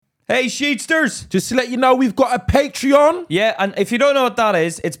Hey, Sheetsters! Just to let you know, we've got a Patreon. Yeah, and if you don't know what that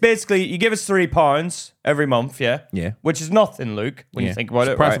is, it's basically you give us £3 every month, yeah? Yeah. Which is nothing, Luke, when you think about It's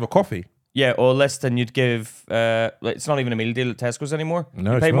it, the price right? of a coffee. Yeah, or less than you'd give. It's not even a meal deal at Tesco's anymore.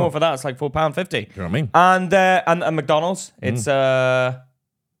 No, you it's pay more not. for that. It's like £4.50. You know what I mean? And McDonald's. It's well,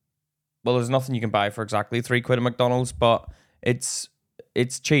 there's nothing you can buy for exactly £3 at McDonald's, but it's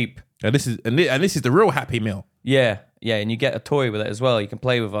cheap. And this is the real Happy Meal. Yeah, and you get a toy with it as well. You can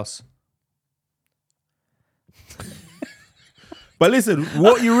play with us. But listen,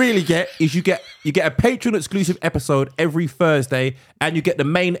 what you really get is you get a Patreon exclusive episode every Thursday, and you get the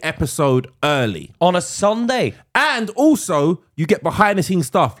main episode early. On a Sunday. And also, you get behind the scenes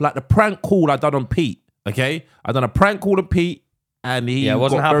stuff like the prank call I done on Pete. Okay, I done a prank call on Pete, and he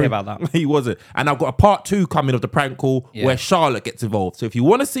wasn't happy about that. He wasn't. And I've got a part 2 coming of the prank call where Charlotte gets involved. So if you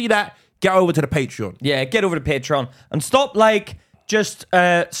want to see that, get over to the Patreon. Yeah, get over to Patreon and stop just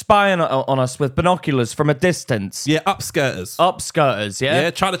spying on us with binoculars from a distance. Yeah, upskirters. Upskirters, yeah?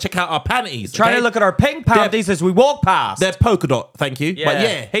 Yeah, trying to check out our panties. Trying to look at our pink panties as we walk past. They're polka dot, thank you. Yeah. But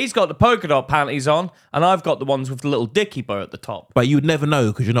yeah. He's got the polka dot panties on, and I've got the ones with the little dicky bow at the top. But you would never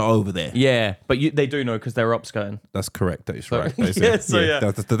know because you're not over there. Yeah, but they do know because they're upskirting. That's correct. That is right. That's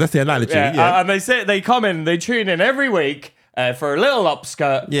the analogy. Yeah. And they come in, they tune in every week for a little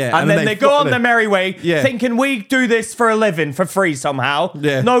upskirt. Yeah, and then they go on their merry way, Yeah. thinking we do this for a living for free somehow.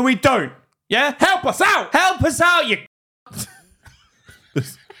 Yeah. No, we don't. Yeah? Help us out! Help us out, you.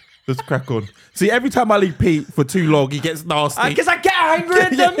 Let's crack on. See, every time I leave Pete for too long, he gets nasty. Because I get angry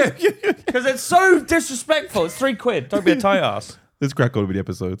at them. Because it's so disrespectful. It's £3. Don't be a tight ass. Let's crack on with the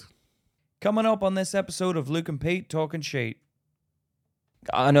episode. Coming up on this episode of Luke and Pete Talking Shit.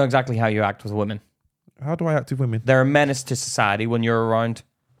 I know exactly how you act with women. How do I act with women? They're a menace to society when you're around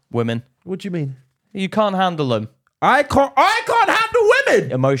women. What do you mean? You can't handle them. I can't handle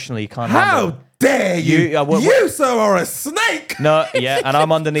women! Emotionally, you can't handle them. How dare you? You, sir, are a snake! No, yeah, and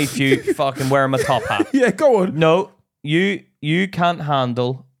I'm underneath you fucking wearing my top hat. Yeah, go on. No, you can't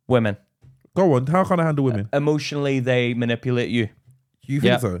handle women. Go on. How can I handle women? Emotionally, they manipulate you. You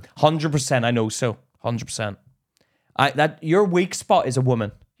think so? 100%, I know so. 100%. Your weak spot is a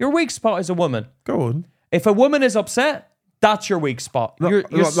woman. Your weak spot is a woman. Go on. If a woman is upset, that's your weak spot. You're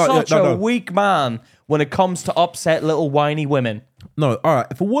such a weak man when it comes to upset little whiny women. No, all right.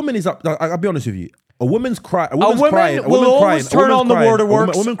 If a woman is up, I'll be honest with you. A woman's crying. A woman will always turn on the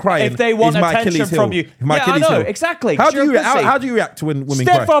waterworks if they want attention from you. Yeah, I know, exactly. How do you react to when women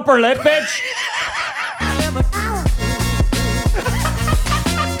cry? Stiff upper lip, bitch.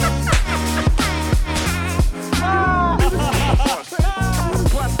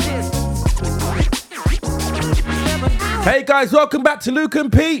 Hey guys, welcome back to Luke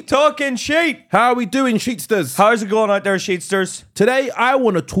and Pete Talking Shit. How are we doing, Sheetsters? How's it going out there, Sheetsters? Today, I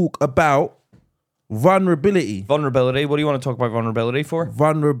want to talk about vulnerability. Vulnerability? What do you want to talk about vulnerability for?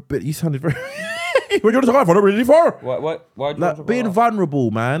 Vulnerability. You sounded very... What do you want to talk about vulnerability for? What? Why do you want to being vulnerable,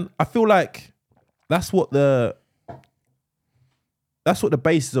 man. I feel like that's what the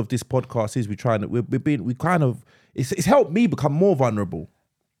basis of this podcast is. It's helped me become more vulnerable.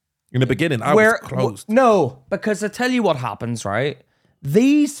 In the beginning, I was closed. No, because I tell you what happens, right?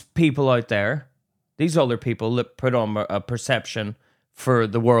 These people out there, these other people that put on a perception for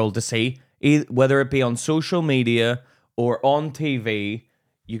the world to see, whether it be on social media or on TV,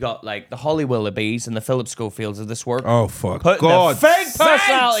 you got like the Holly Willoughbys and the Philip Schofields of this work. Oh, fuck. Putting God. a fake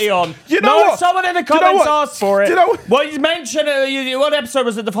personality on. You know what? Someone in the comments asked for it. Do you know what? Well, you mentioned it. What episode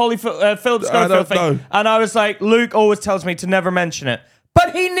was it? The Holly Philip Schofield thing. know. And I was like, Luke always tells me to never mention it.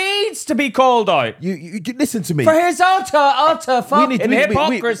 But he needs to be called out. You listen to me. For his utter fucking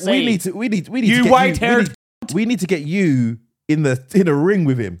hypocrisy. We need You white-haired. We need to get you in a ring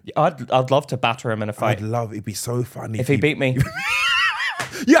with him. I'd love to batter him in a fight. It'd be so funny if he beat me.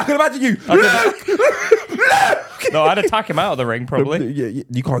 Yeah, I can imagine you. No, I'd attack him out of the ring probably.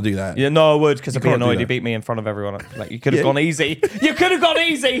 You can't do that. Yeah, no, I would, because I'd be can't do annoyed he that. beat me in front of everyone. Like, you could have gone easy. You could have gone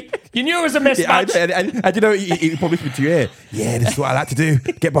easy. You knew it was a mismatch. And you know, he probably whispered to your ear, yeah, this is what I like to do.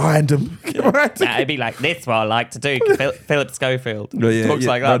 Get behind him. I'd be like, this is what I like to do. Philip Schofield talks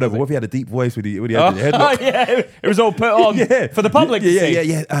like that. No, but what if he had a deep voice when he had the headlock? Yeah, it was all put on for the public to see.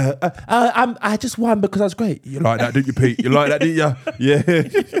 Yeah. I just won because I was great. You like that, didn't you, Pete? You like that, didn't you? Yeah.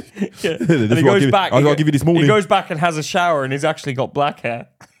 And he goes back. I'll give you this morning. He goes back and has a shower, and he's actually got black hair.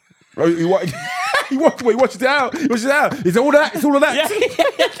 He watches it out. It's all that. It's all of that.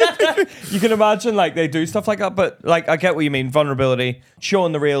 Yeah. You can imagine, like, they do stuff like that, but like, I get what you mean. Vulnerability,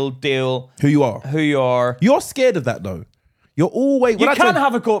 showing the real deal, Who you are. You're You're scared of that though. You're always. You can't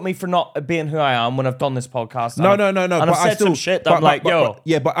have a go at me for not being who I am when I've done this podcast. No. And I've said some shit that I'm like, yo.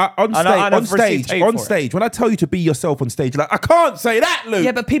 On stage, when I tell you to be yourself on stage, like, I can't say that, Luke.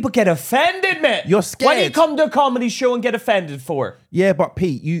 Yeah, but people get offended, mate. You're scared. Why do you come to a comedy show and get offended for? Yeah, but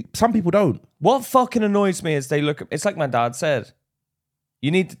Pete, some people don't. What fucking annoys me is they look at, it's like my dad said.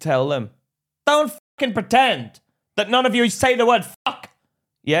 You need to tell them, don't fucking pretend that none of you say the word fuck.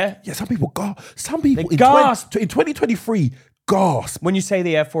 Yeah? Yeah, some people in gasp. In 2023, gasp. When you say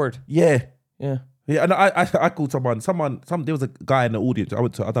the F word. Yeah. Yeah. Yeah, and I called someone, there was a guy in the audience.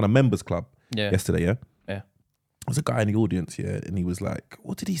 I done a members club yesterday, yeah? Yeah. There was a guy in the audience, yeah, and he was like,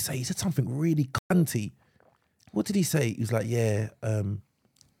 what did he say? He said something really cunty. What did he say? He was like, yeah,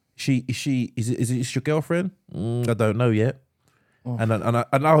 is it your girlfriend? I don't know yet. Oh.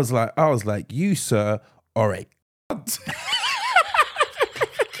 And I was like, you, sir, are a cunt.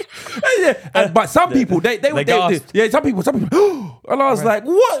 Yeah, but some people they some people and I was like,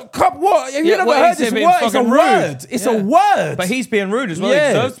 what have you never heard this word? It's a word. It's a word. But he's being rude as well. He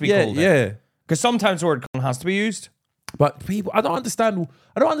deserves to be called it. Because sometimes the word cunt has to be used. But people, I don't understand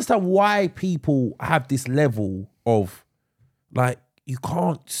why people have this level of, like, you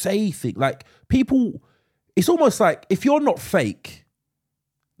can't say things. Like, people, it's almost like if you're not fake,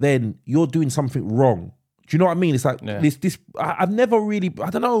 then you're doing something wrong. Do you know what I mean? It's like I've never really, I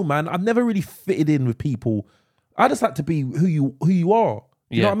don't know, man. I've never really fitted in with people. I just like to be who you are.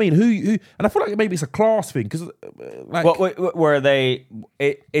 Do you know what I mean? Who, and I feel like maybe it's a class thing because, like, where they,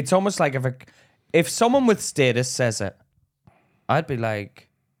 it's almost like if someone with status says it, I'd be like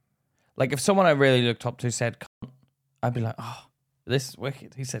if someone I really looked up to said cunt, I'd be like, oh, this is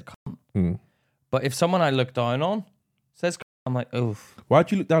wicked. He said cunt. But if someone I look down on says cunt, I'm like, oof.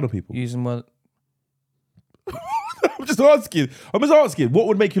 Why'd you look down on people? Using what? I'm just asking. What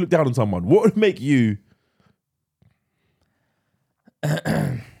would make you look down on someone? What would make you?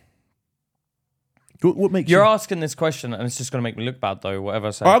 What makes You're asking this question, and it's just going to make me look bad, though. Whatever I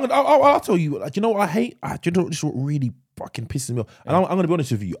say, I'll tell you. Do you know what I hate? Do you know this is what really fucking pisses me off? And I'm going to be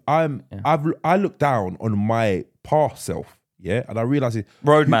honest with you. I look down on my past self, yeah, and I realize it.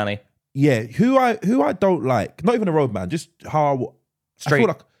 Road manny. Yeah, who I don't like. Not even a road man. Just how street. I feel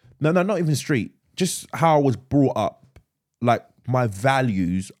like, no, not even street. Just how I was brought up, like my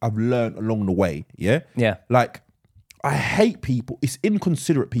values I've learned along the way, yeah? Yeah. Like, I hate people, it's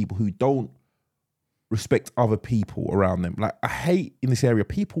inconsiderate people who don't respect other people around them. Like, I hate in this area,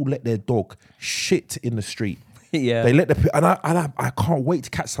 people let their dog shit in the street. Yeah. They let I can't wait to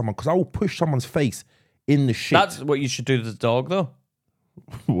catch someone because I will push someone's face in the shit. That's what you should do to the dog, though.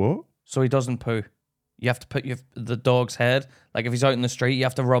 What? So he doesn't poo. You have to put the dog's head, like if he's out in the street, you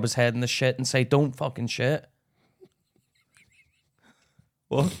have to rub his head in the shit and say, don't fucking shit.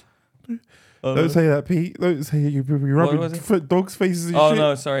 What? Don't say that, Pete. Don't say you're rubbing dogs' faces and shit. Oh,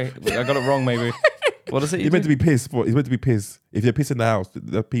 no, sorry. I got it wrong, maybe. What is it? He's meant to be pissed. He's meant to be pissed. If they're pissing in the house,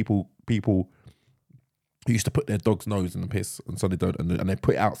 the people who used to put their dog's nose in the piss, and so they don't, and they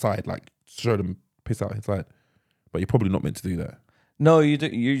put it outside, like show them piss outside. But you're probably not meant to do that. No, you do.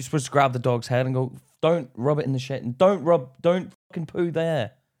 You're supposed to grab the dog's head and go, don't rub it in the shit, and don't fucking poo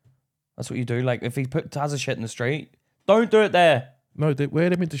there. That's what you do. Like if he has a shit in the street, don't do it there. No, where are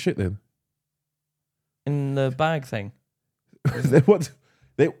they meant to shit then? In the bag thing. They're meant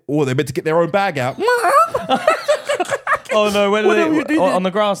to get their own bag out. Oh no, where do they on the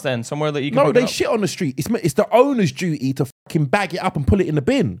grass then? Somewhere that you can. No, they shit on the street. It's the owner's duty to fucking bag it up and put it in the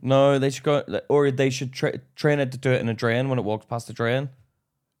bin. No, they should go, or they should train it to do it in a drain when it walks past the drain.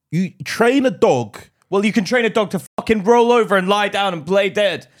 You train a dog. Well, you can train a dog to fucking roll over and lie down and play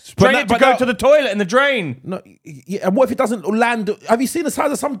dead. Train it to go to the toilet in the drain. No, yeah, and what if it doesn't land? Have you seen the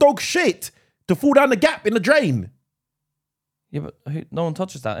size of some dog shit to fall down the gap in the drain? Yeah, but no one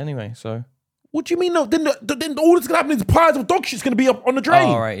touches that anyway, so. What do you mean? No, then all that's going to happen is piles of dog shit's going to be up on the drain.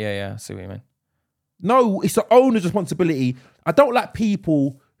 Oh, right, yeah, I see what you mean. No, it's the owner's responsibility. I don't like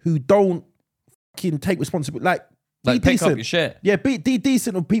people who don't fucking take responsibility. Like pick decent. Up your shit. Yeah, be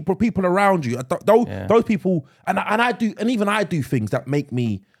decent with people around you. Those people, and I do, and even I do things that make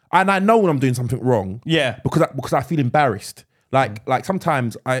me, and I know when I'm doing something wrong. Yeah, because I feel embarrassed. Like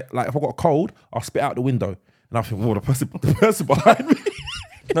sometimes if I got a cold, I'll spit out the window, and I think, oh, the person behind me.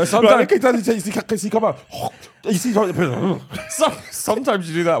 No, sometimes you see come out. You see, sometimes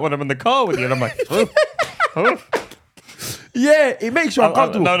you do that when I'm in the car with you, and I'm like, yeah, it makes you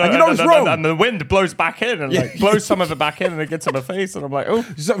uncomfortable. No, and you know it's wrong. And the wind blows back in, and like blows some of it back in, and it gets in my face, and I'm like, oh,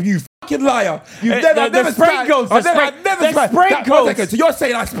 you fucking liar! You've never sprinkles. I've never sprinkles. So you're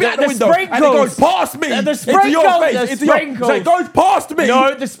saying I spit out the window and it goes past me into your face. So it goes past me.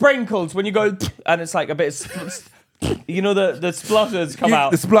 No, the sprinkles when you go and it's like a bit of You know the splutters come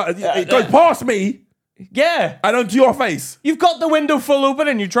out. It goes past me Yeah. and onto your face. You've got the window full open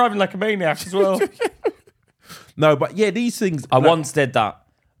and you're driving like a maniac as well. No, but yeah, these things. I once did that.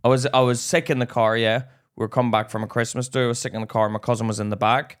 I was sick in the car, yeah. We were coming back from a Christmas do. I was sick in the car. My cousin was in the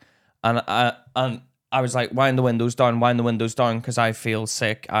back. And I was like, wind the windows down, because I feel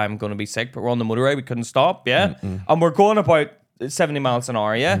sick. I'm going to be sick. But we're on the motorway. We couldn't stop, yeah. And we're going about 70 miles an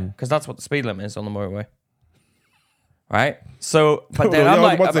hour, yeah. Because that's what the speed limit is on the motorway. Right? So, but then I'm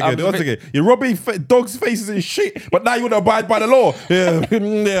like... Once again. You're robbing dogs' faces and shit, but now you want to abide by the law. Yeah,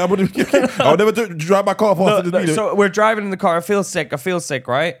 I'll never drive my car faster than you. So we're driving in the car. I feel sick,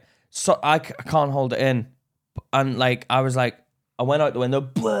 right? So I can't hold it in. And like, I was like, I went out the window,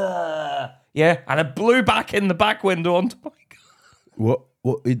 blah, yeah, and it blew back in the back window onto my car.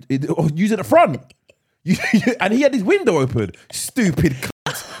 What? Use it at the front. And he had his window open. Stupid cunt.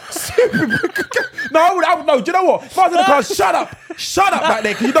 Stupid. No, do you know what? If I was in the car, shut up back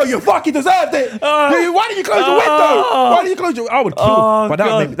there, because you know you fucking deserved it. Why didn't you close the window? Why didn't you close your? I would kill. But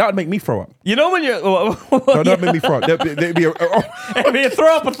that would make me throw up. You know when you're... No, that would make me throw up. There'd be It'd be a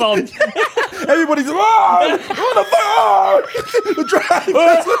throw-up-a-thon. Everybody's what the fuck? The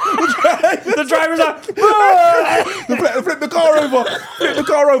driver's like... Flip the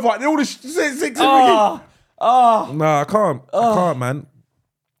car over. And all the six. No, I can't, man.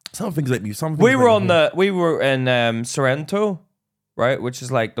 Some things make me. We were in Sorrento, right, which is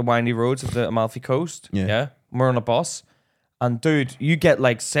like the windy roads of the Amalfi Coast. Yeah. We're on a bus, and dude, you get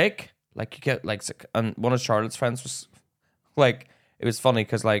like sick. And one of Charlotte's friends was like, it was funny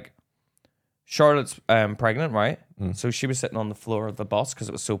because like Charlotte's pregnant, right? So she was sitting on the floor of the bus because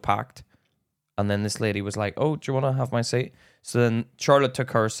it was so packed, and then this lady was like, "Oh, do you want to have my seat?" So then Charlotte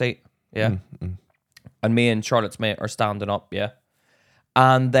took her seat, yeah, and me and Charlotte's mate are standing up, yeah.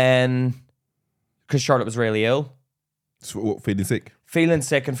 And then, because Charlotte was really ill. So what, feeling sick? Feeling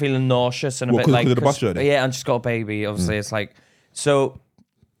sick and feeling nauseous and a bit because like... of the bus journey? Yeah, and she's got a baby, obviously. It's like... So...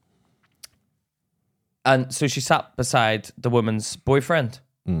 And so she sat beside the woman's boyfriend.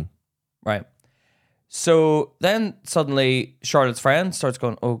 Right. So then suddenly Charlotte's friend starts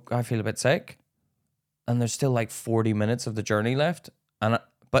going, "Oh, I feel a bit sick." And there's still like 40 minutes of the journey left.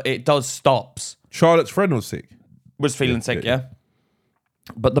 But it does stops. Charlotte's friend was sick? Was feeling sick, yeah.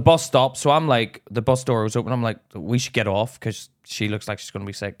 But the bus stopped, so I'm like, the bus door was open. I'm like, we should get off because she looks like she's going to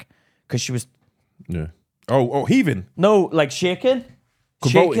be sick. Because she was... Yeah. Oh, heaving? No, like shaking.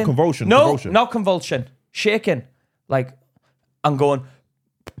 Convulsion. No, convulsion. not convulsion. Shaking. Like, I'm going...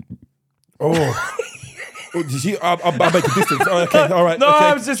 Oh. I'll make a distance. Oh, okay, all right. No, okay.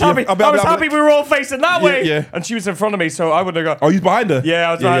 I was just happy. I was happy we were all facing that way. Yeah. And she was in front of me, so I wouldn't have gone... Oh, you behind her? Yeah,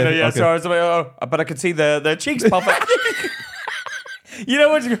 I was behind her, yeah. Okay. So I was like, oh, but I could see the cheeks puffing. You know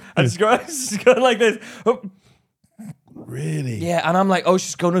what? She's going like this. Oh. Really? Yeah, and I'm like, oh,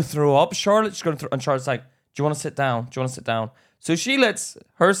 she's going to throw up. Charlotte, she's going to throw... And Charlotte's like, do you want to sit down? So she lets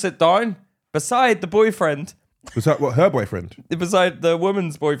her sit down beside the boyfriend. Was that what, her boyfriend? Beside the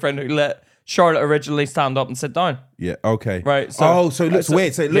woman's boyfriend who let Charlotte originally stand up and sit down. Yeah, okay. Right. So it looks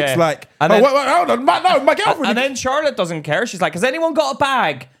weird. So it looks like... And then, hold on. My girlfriend... And then Charlotte doesn't care. She's like, has anyone got a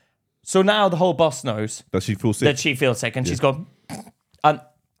bag? So now the whole bus knows. That she feels sick? And she's gone... And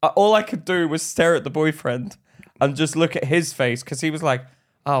all I could do was stare at the boyfriend and just look at his face because he was like,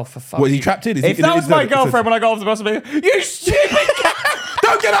 "Oh, for fuck!" What, he trapped in? If that was my girlfriend when I got off the bus, I'd be like, "You stupid!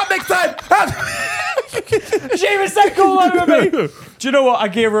 Don't get up next time!" She was so cool over me. Do you know what? I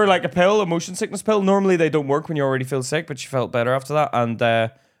gave her like a motion sickness pill. Normally they don't work when you already feel sick, but she felt better after that. And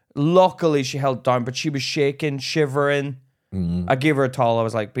luckily she held down, but she was shaking, shivering. I gave her a towel. I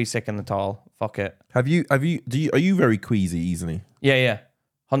was like, "Be sick in the towel. Fuck it." Are you very queasy easily? Yeah,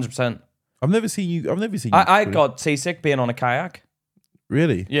 100%. I've never seen you. I got seasick being on a kayak.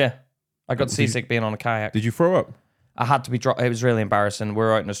 Really? Yeah, I got seasick being on a kayak. Did you throw up? I had to be dropped. It was really embarrassing. We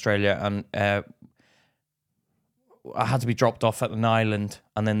were out in Australia, and I had to be dropped off at an island,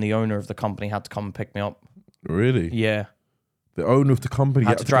 and then the owner of the company had to come and pick me up. Really? Yeah. The owner of the company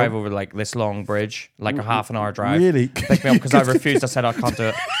had to drive over like this long bridge, like a half an hour drive. Really? Pick me up because I refused. I said I can't do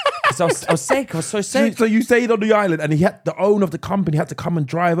it. I was sick. I was so sick. So you stayed on the island, and the owner of the company had to come and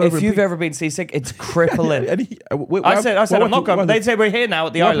drive over. If you've ever been seasick, it's crippling. I said I'm not coming. They'd say we're here now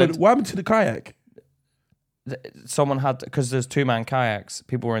at the island. What happened to the kayak? Someone had because there's 2-man kayaks.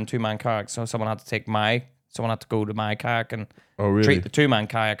 People were in 2-man kayaks, so someone had to go to my kayak and treat the 2-man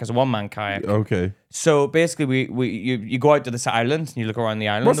kayak as a 1-man kayak. Okay. So basically, you go out to this island and you look around the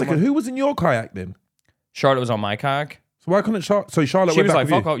island. One second, who was in your kayak then? Charlotte was on my kayak. So why couldn't Charlotte? So Charlotte She went was back like,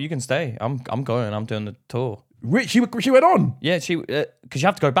 with "Fuck off, you can stay. I'm going. I'm doing the tour." She went on. Yeah, she because you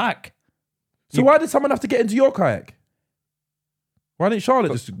have to go back. So why did someone have to get into your kayak? Why didn't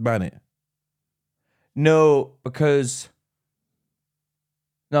Charlotte just ban it? No, because...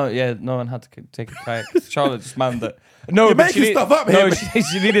 No one had to take a kayak. Charlotte just manned it. No, You're but making stuff up here. No,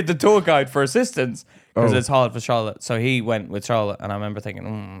 she needed the tour guide for assistance because Oh. it's hard for Charlotte. So he went with Charlotte, and I remember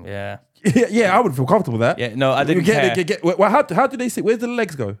thinking, yeah. Yeah, I would feel comfortable with that. Yeah, no, I didn't care. Well, how do they sit? Where do the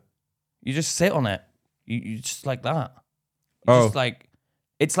legs go? You just sit on it. You just like that. Oh. Just like...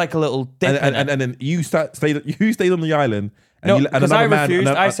 It's like a little dip And in it. then you stayed on the island. And No, you, and because I another man- refused.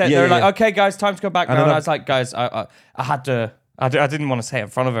 and I said, yeah, they were yeah. like, okay, guys, time to go back And now. And another- I was like, guys, I had to... I didn't want to say it in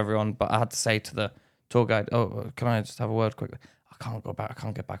front of everyone, but I had to say to the tour guide, oh, can I just have a word quickly? I can't go back. I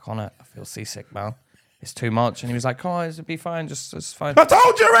can't get back on it. I feel seasick, man. It's too much. And he was like, oh, it'll be fine. It's fine. I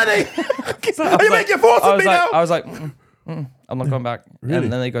told you already. Are you making force of me now? I was like, I'm not going back. Really?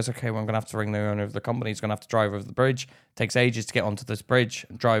 And then he goes, okay, well, I'm going to have to ring the owner of the company. He's going to have to drive over the bridge. Takes ages to get onto this bridge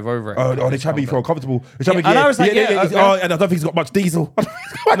and drive over it. Oh, they try to be feel comfortable. They try to Yeah, and I was like, okay. oh, and I don't think he's got much diesel.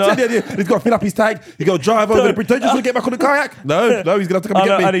 He's got to fill up his tank. He's got to drive over the bridge. Don't you just want to get back on the kayak? No, he's going to have to come and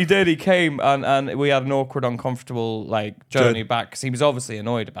get me. And he did. He came, and we had an awkward, uncomfortable journey back because he was obviously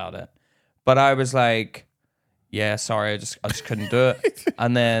annoyed about it. But I was like, yeah, sorry, I just couldn't do it.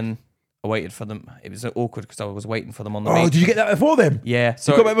 And then I waited for them. It was awkward because I was waiting for them on the beach. Oh, did you get that before them? Yeah.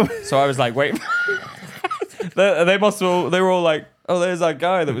 You got So I was like, wait. They were all like, oh, there's that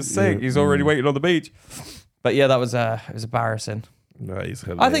guy that was sick. He's already waiting on the beach. But yeah, it was embarrassing. Nice.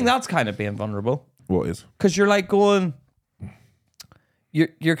 I think that's kind of being vulnerable. What is? Because you're like going,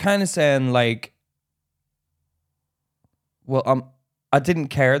 you're kind of saying like, well, I didn't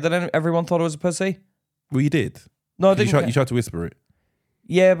care that everyone thought I was a pussy. Well, you did. No, I didn't. You tried to whisper it.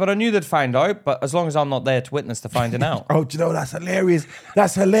 Yeah, but I knew they'd find out. But as long as I'm not there to witness the finding out. Oh, do you know, that's hilarious.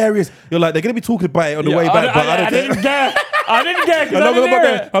 That's hilarious. You're like, they're going to be talking about it on the way back, but I don't care. didn't care. I didn't care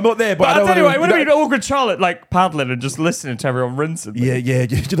because I'm not there, but I I'll don't tell you what, it would wanna- have been awkward Charlotte like paddling and just listening to everyone rinsing. Yeah.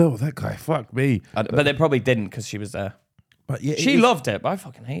 Do you know what, that guy? Fuck me. But they probably didn't because she was there. But yeah, She loved it, but I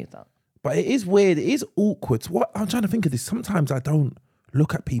fucking hated that. But it is weird. It is awkward. What I'm trying to think of this. Sometimes I don't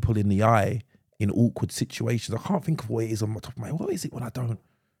look at people in the eye in awkward situations. I can't think of what it is on my top of my head. What is it when I don't?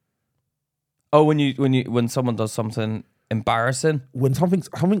 Oh, when someone does something embarrassing When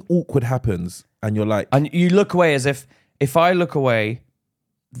something awkward happens and you're like, and you look away as if I look away,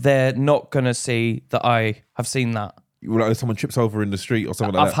 they're not gonna see that I have seen that. like someone trips over in the street or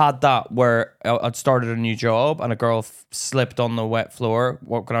something like I've had that where I'd started a new job and a girl slipped on the wet floor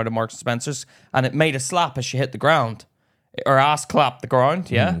walking out of Marks and Spencer's and it made a slap as she hit the ground. Her ass clapped the ground,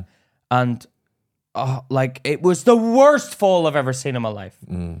 yeah? And like it was the worst fall I've ever seen in my life.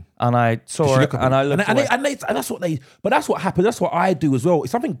 And I saw her and I looked away. And that's what but that's what happens. That's what I do as well. If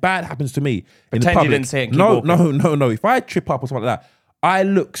something bad happens to me in the Pretend you public, didn't see it and keep walking. no. If I trip up or something like that, I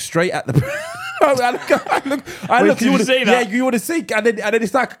look straight at the. I look. Did you see that? Yeah, you want to see, and then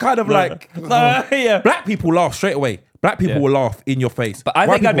it's like kind of like. Yeah. Black people laugh straight away. Black people will laugh in your face. But I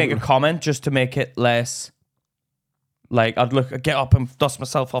White think I'd people- make a comment just to make it less. Like I'd get up and dust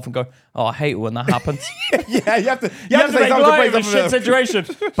myself off and go, "Oh, I hate it when that happens." Yeah, you have to You have to say make something light of a praise shit them. situation.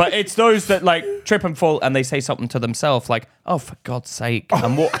 But it's those that like trip and fall and they say something to themselves like, "Oh, for God's sake!"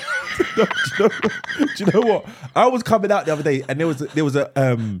 And what? Do you know what? I was coming out the other day, and there was a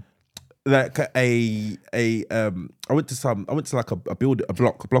I went to like a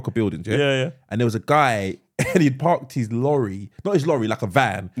block of buildings, Yeah. and there was a guy, and he'd parked his lorry, not his lorry, like a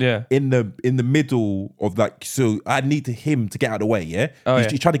van, Yeah. in the middle of like, so I needed him to get out of the way, yeah. Oh,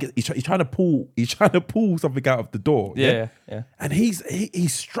 he's trying to pull something out of the door, Yeah. and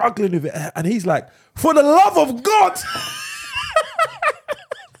he's struggling with it, and he's like, for the love of God.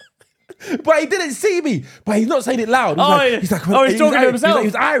 But he didn't see me. But he's not saying it loud. He's he's talking to himself.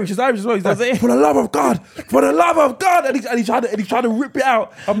 He's Irish as well. He's Was like, he? for the love of God, and he's trying to rip it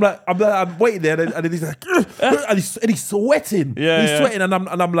out. I'm waiting there, and then he's like, and he's sweating. Yeah, he's sweating, and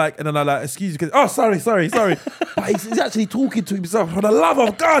I'm like, excuse me, oh, sorry. But he's actually talking to himself. For the love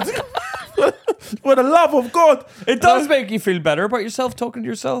of God. For the love of God. It does make you feel better about yourself talking to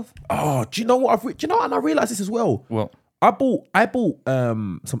yourself. Oh, do you know what? And I realized this as well. Well, I bought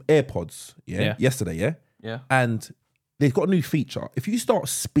some AirPods yesterday, Yeah. and they've got a new feature. If you start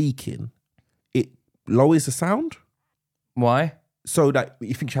speaking, it lowers the sound why? so that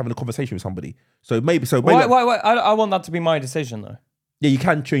you think you're having a conversation with somebody. So maybe Why? I want that to be my decision though. yeah, you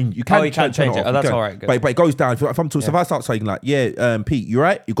can change. You can can't change it. off. Oh, You that's can. all right, good. But it goes down. If I'm talking, so if I start saying like, Pete, you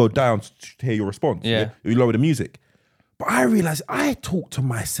right? You go down to hear your response. Yeah. You lower the music. But I realized I talk to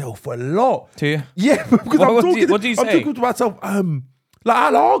myself a lot. Do you? Yeah, because What do you I'm say? talking to myself. Like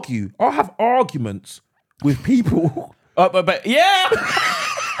I'll argue. I'll have arguments with people. But yeah.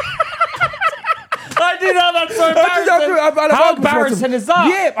 I do that. That's so embarrassing. How embarrassing is that?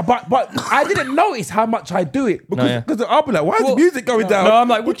 Yeah, but I didn't notice how much I do it because I'll be like, why is the music going down? No, I'm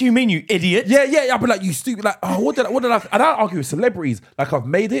like, what do you mean, you idiot? Yeah. I'll be like, you stupid. Like, oh, what did I? And I'll argue with celebrities. Like, I've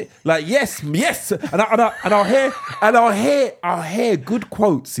made it. Like, yes. And I'll hear good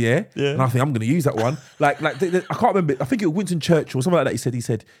quotes. Yeah. And I think I'm gonna use that one. Like I can't remember. I think it was Winston Churchill or something like that. He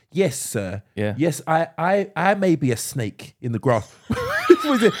said, yes, sir. Yeah. Yes, I may be a snake in the grass.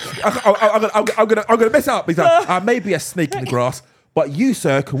 I'm gonna mess it up. He's like, I may be a snake in the grass, but you,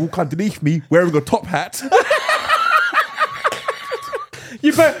 sir, can walk underneath me wearing a top hat.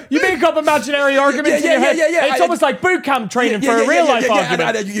 You make up imaginary arguments in your head. Yeah. It's almost like boot camp training for a real life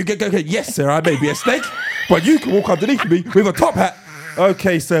argument. And you go, yes, sir, I may be a snake, but you can walk underneath me with a top hat.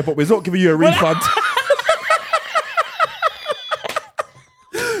 Okay, sir, but we're not giving you a refund.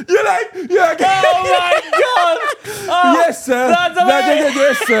 You're like, oh my God. Oh, yes, sir.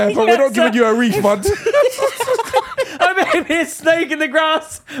 Yes, sir, but we're not giving you a refund. I may be a snake in the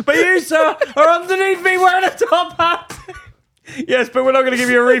grass, but you, sir, are underneath me wearing a top hat. Yes, but we're not going to give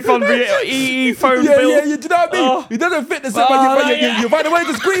you a refund for your EE phone bill. Yeah, do you know what I mean? Oh. It doesn't fit the same, you find a way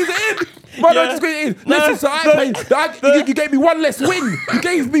to squeeze it in. Listen, so you gave me one less wing. You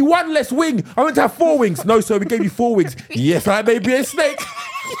gave me one less wing. I went to have 4 wings. No, sir, we gave you 4 wings. Yes, I may be a snake,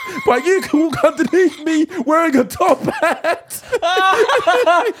 but you can walk underneath me wearing a top hat.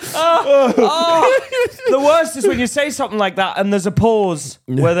 The worst is when you say something like that and there's a pause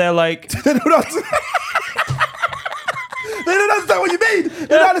where they're like... They don't understand what you mean.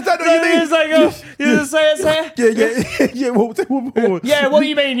 They don't understand what you mean. It's like, you just say it. Yeah. What? Yeah, what do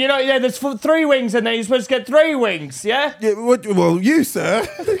you mean? There's 3 wings in there. You're supposed to get 3 wings, yeah? Well, you, sir.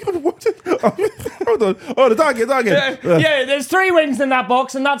 Hold on. Oh, the target. Yeah, there's 3 wings in that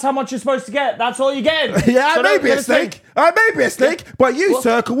box, and that's how much you're supposed to get. That's all you get. Yeah, I may be a snake. But you,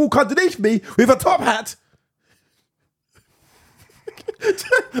 sir, can walk underneath me with a top hat.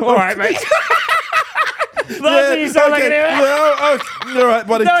 All right, mate. That's what you sound like an idiot. All right,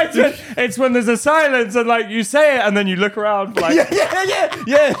 buddy. No, it's when there's a silence and like you say it and then you look around like yeah.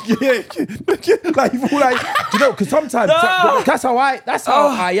 Like, you know, because sometimes that's how I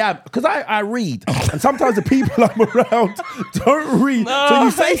am. Because I read, and sometimes the people I'm around don't read. So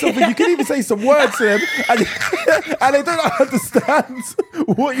you say something, you can even say some words to them, and they don't understand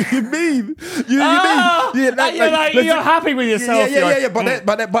what you mean. You're happy with yourself. Yeah.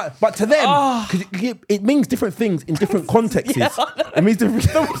 But to them, because it means different things in different contexts. It means different.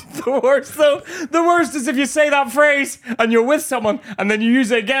 The worst is if you say that phrase and you're with someone and then you use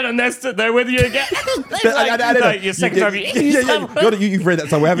it again and they're with you again. You're second time. You've read that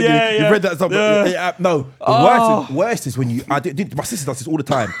somewhere, haven't you? You've read that somewhere. No, the worst is when you. My sister does this all the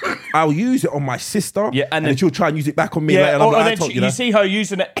time. I'll use it on my sister, and then she'll try and use it back on me. Yeah, and you see her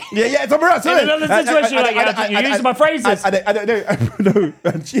using it. Yeah, somewhere else. In another situation, you're using my phrases. No,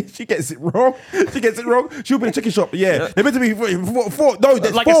 and she gets it wrong. She'll be in a chicken shop. Yeah. They're meant to be 4. No,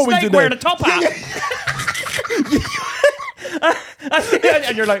 there's like 4 a wings snake in there. wearing a top hat.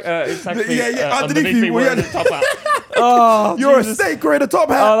 And you're like, it's actually underneath me wearing a top hat. Oh, you're a snake wearing a top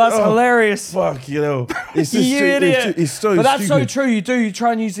hat. Oh, that's hilarious. Fuck, it's just you idiot. It's so but that's stupid. so true. You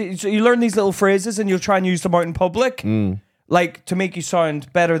try and use it. You learn these little phrases and you'll try and use them out in public. Like to make you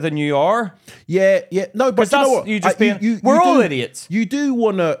sound better than you are. Yeah. No, but you know what? You just we're all idiots. You do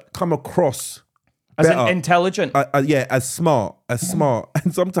want to come across as intelligent. As smart. And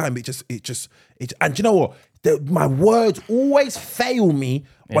sometimes it just. And you know what? My words always fail me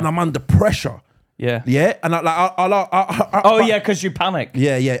when I'm under pressure. Yeah, and because you panic.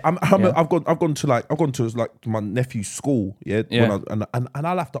 Yeah. I've gone to my nephew's school. Yeah. And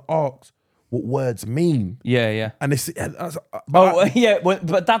I'll have to ask what words mean. Yeah. And it's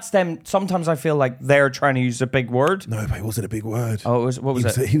but that's them. Sometimes I feel like they're trying to use a big word. No, but it wasn't a big word. Oh, what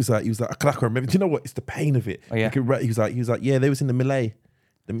was it? He was like, I can't remember. Do you know what? It's the pain of it. Oh, yeah. He was like, yeah, they was in the melee.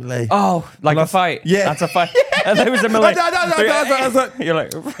 The melee. Oh, like a fight. Yeah, that's a fight. And there was a melee. You're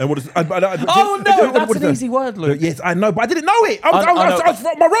like, and what is? Oh no, that's an easy word, Luke. Yes, I know, but I didn't know it. I was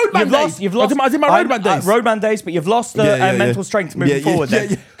from my roadman days. You've lost. I was in my roadman days. Roadman days, but you've lost the mental strength moving forward.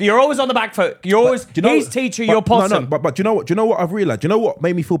 You're always on the back foot. You're always. He's teacher. You're possum. But do you know what I've realised? Do you know what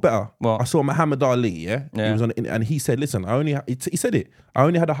made me feel better? What? I saw Muhammad Ali. Yeah. He was on, and he said, "Listen, he said it. I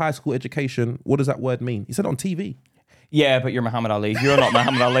only had a high school education. What does that word mean?" He said it on TV. Yeah, but you're Muhammad Ali. You're not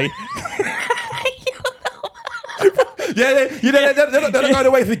Muhammad Ali. They're not going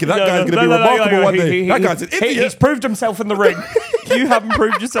away thinking that guy's going to be remarkable one day. That guy's an idiot. He's proved himself in the ring. You haven't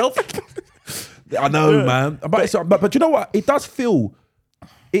proved yourself. I know, man. But you know what? It does feel.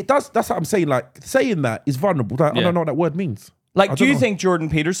 It does. That's what I'm saying. Like saying that is vulnerable. I don't know what that word means. Like, do you think Jordan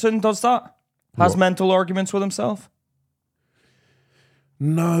Peterson does that? Has What? mental arguments with himself?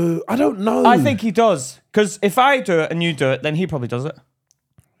 No, I don't know. I think he does. Because if I do it and you do it, then he probably does it.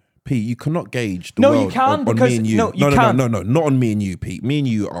 Pete, you cannot gauge the No, you world can, on because- me and you. no, you no, can't. no, not on me and you, Pete. Me and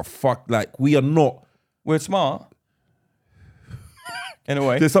you are fucked. Like, we are not. We're smart. In a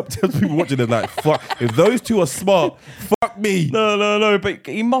way. There's some people watching it like, fuck. If those two are smart, fuck me. No, but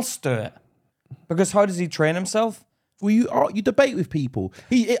he must do it. Because how does he train himself? Well, you debate with people.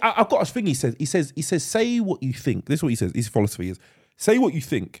 I've got a thing. He says, say what you think. This is what he says. His philosophy is, say what you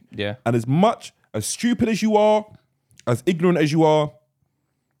think. Yeah. And as stupid as you are, as ignorant as you are,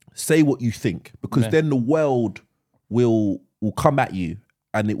 say what you think, because then the world will come at you,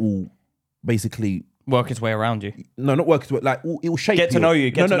 and it will basically Work its way around you. no, not work. Like, it will shape. Get to know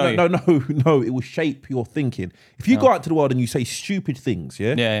you. No. It will shape your thinking. If you go out to the world and you say stupid things,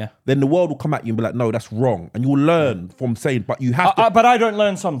 Yeah. then the world will come at you and be like, no, that's wrong, and you will learn from saying. But you have to. But I don't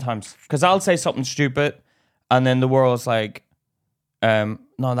learn sometimes because I'll say something stupid, and then the world's like, "No,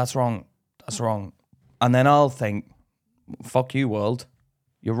 that's wrong. That's wrong," and then I'll think, "Fuck you, world.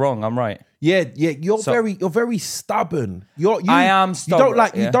 You're wrong. I'm right." Yeah. You're very stubborn. I am stubborn,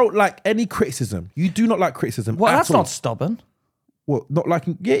 You don't like any criticism. You do not like criticism. Well, at that's all. not stubborn. Well, not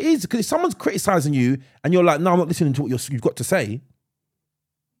liking. Yeah, it is, because if someone's criticizing you and you're like, no, I'm not listening to what you've got to say.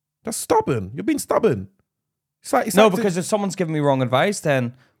 That's stubborn. You're being stubborn. It's No, like because if someone's giving me wrong advice,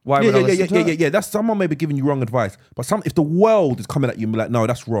 then why would I listen to it? yeah. That's someone maybe giving you wrong advice. But if the world is coming at you and be like, no,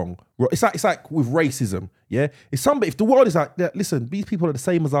 that's wrong. It's like with racism. Yeah. If the world is like, listen, these people are the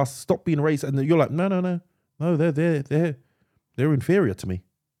same as us. Stop being racist, and then you're like, no, they're inferior to me.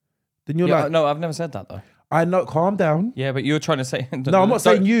 Then you're like, no, I've never said that though. I know. Calm down. Yeah, but you were trying to say. No, I'm not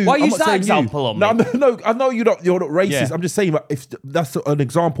saying you. Why I'm use not that saying example you. on me? No, I know you're not racist. Yeah. I'm just saying, if that's an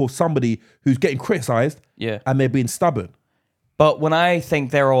example of somebody who's getting criticized, Yeah. and they're being stubborn. But when I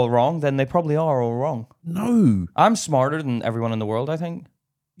think they're all wrong, then they probably are all wrong. No, I'm smarter than everyone in the world, I think.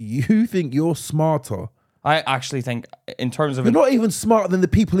 you think you're smarter. I actually think, in terms of You're not even smarter than the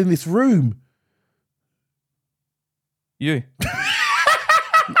people in this room. you.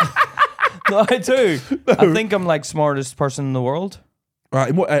 No, I do. I think I'm like smartest person in the world. Right?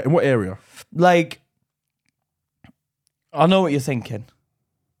 In what area? Like, I know what you're thinking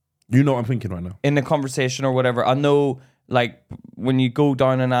You know what I'm thinking right now. in the conversation or whatever. I know, like, when you go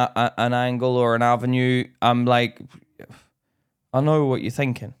down an angle or an avenue, I'm like, I know what you're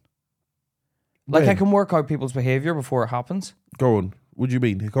thinking. Like, When? I can work out people's behavior before it happens. Go on. What do you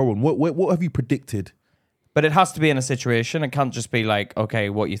mean? Go on. What have you predicted? But it has to be in a situation. It can't just be like, okay,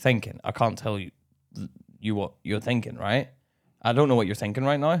 what you're thinking. I can't tell you what you're thinking, right? I don't know what you're thinking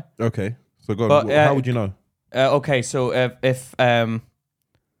right now. Okay, so go on. But, How would you know? Okay, so if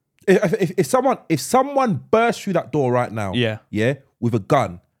If someone bursts through that door right now, Yeah. with a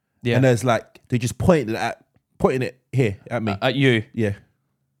gun, Yeah. and there's like they're just pointing it here at me, at you, yeah,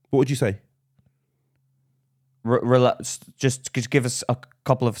 what would you say? relax. Just give us a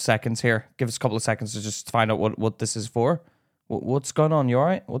couple of seconds here. Give us a couple of seconds to just find out what this is for. What's going on? You all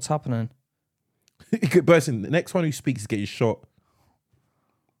right? What's happening? It could burst in. The next one who speaks is getting shot.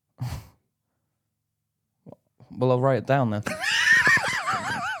 Well, I'll write it down then.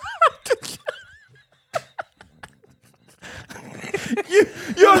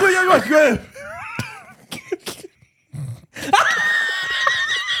 You're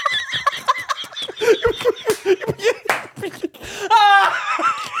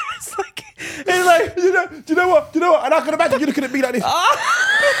It's like, do you know what? And I can imagine you looking at me like this.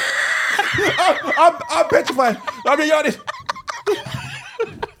 I'm petrified. I mean, you're this.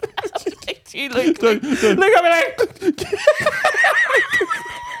 you look at me like.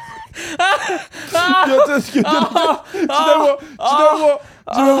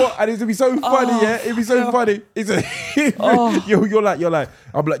 Do you know what? And it's gonna be so funny, yeah. It'd be so funny. You're like,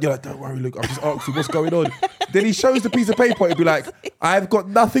 don't worry, look, I'm just asking what's going on. Then he shows the piece of paper. It'd be like, I've got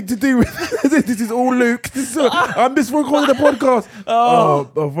nothing to do with this. This is all Luke. I'm just recording the podcast. Oh,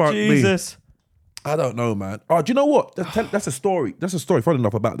 fuck Jesus. me. I don't know, man. Oh, do you know what? That's a story. That's a story. Funny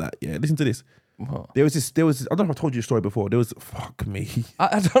enough about that. Yeah, listen to this. What? There was this. I don't know if I told you the story before. Fuck me.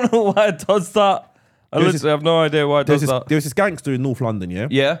 I don't know why it does that. I literally have no idea why it does that. There was this gangster in North London, yeah?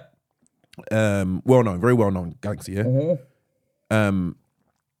 Yeah. Very well known gangster, yeah? Mm-hmm.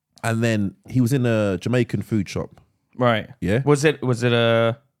 And then he was in a Jamaican food shop. Right. Yeah? Was it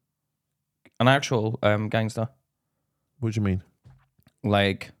an actual gangster? What do you mean?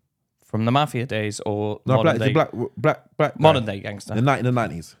 Like from the mafia days or No, modern day? black guy. Modern day gangster. In the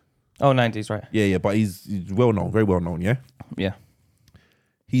 90s. Oh, 90s, right. Yeah, but he's well known, very well known, yeah? Yeah.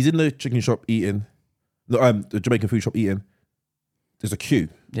 He's in the chicken shop eating, the Jamaican food shop eating. There's a queue.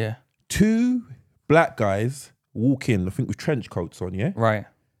 Yeah. 2 black guys walk in, I think with trench coats on, yeah? Right.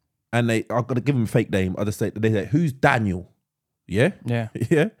 And I've got to give them a fake name. I just say, they say, who's Daniel? Yeah? Yeah.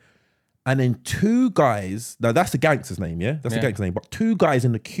 Yeah. And then 2 guys, now that's the gangster's name, yeah? That's the gangster's name. But 2 guys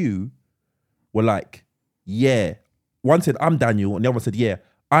in the queue were like, yeah. One said, I'm Daniel. And the other one said, yeah,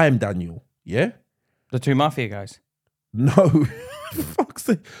 I'm Daniel. Yeah? The 2 mafia guys. No. Fuck's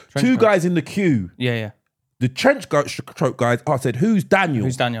sake. 2 guys in the queue. Yeah. The trench coat guys, I said, who's Daniel?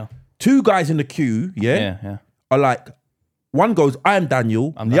 Who's Daniel? 2 guys in the queue, Yeah. are like, one goes, I'm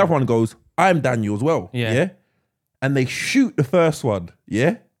Daniel. And the other one goes, I'm Daniel as well. Yeah. And they shoot the first one.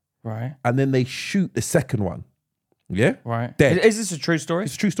 Yeah. Right. And then they shoot the second one. Yeah. Right. Dead. Is this a true story?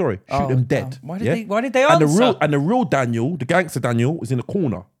 It's a true story. Shoot them dead. Why did yeah? they answer? And the real Daniel, the gangster Daniel, was in the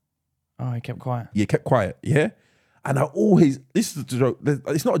corner. Oh, he kept quiet. Yeah, kept quiet. Yeah. And I always, this is a joke.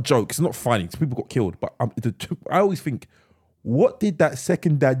 It's not a joke. It's not funny. People got killed. But I always think, what did that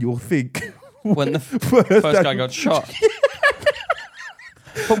second Daniel think When the first guy got shot?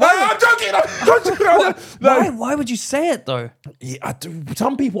 But I'm joking. Why would you say it though? Yeah,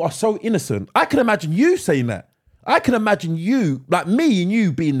 some people are so innocent. I can imagine you saying that. I can imagine you, like me and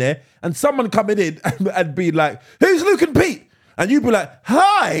you being there, and someone coming in and being like, "Who's Luke and Pete?" And you'd be like,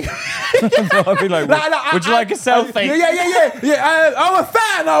 "Hi." I'd be like, would you like a selfie? Yeah. I'm a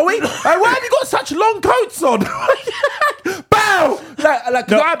fan, are we? Why have you got such long coats on? Bow.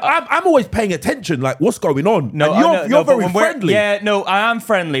 I'm always paying attention, like what's going on. No, and you're very friendly. Yeah, no, I am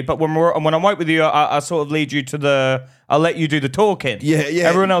friendly, but when I'm out with you, I sort of lead you to I'll let you do the talking. Yeah.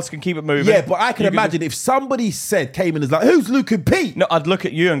 Everyone else can keep it moving. Yeah, but I can imagine if somebody came in and was like, "Who's Luke and Pete?" No, I'd look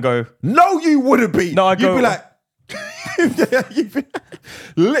at you and go, "No, you wouldn't be." No, I'd go, you'd be like. You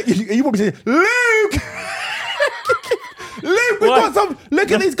probably say, Luke! Luke, we got some.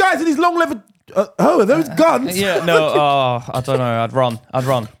 Look at these guys in these long leather. Are those guns? Yeah, no, I don't know. I'd run.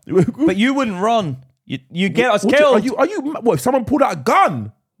 But you wouldn't run. You get us killed. Are you? What if someone pulled out a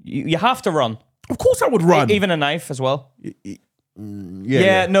gun? You have to run. Of course I would run. Even a knife as well.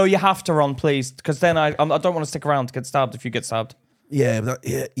 Yeah. No, you have to run, please, because then I don't want to stick around to get stabbed if you get stabbed. Yeah,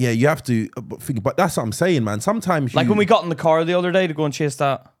 you have to. But that's what I'm saying, man. Sometimes like when we got in the car the other day to go and chase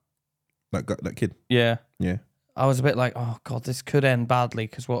that kid. Yeah. I was a bit like, oh god, this could end badly.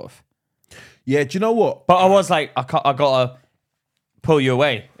 Because what if? Yeah, do you know what? But I was like, I gotta pull you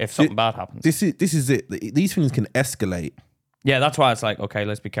away if something bad happens. This is it. These things can escalate. Yeah, that's why it's like, okay,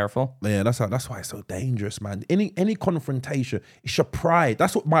 let's be careful. Yeah, that's why it's so dangerous, man. Any confrontation, it's your pride.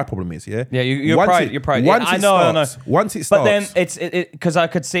 That's what my problem is. Yeah, your pride. Yeah, I know. Once it starts, but then it's because I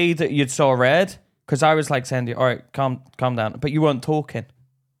could see that you'd saw red. Because I was like saying to you, all right, calm down. But you weren't talking.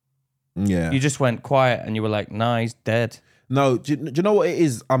 Yeah, you just went quiet, and you were like, nah, he's dead. No, do you know what it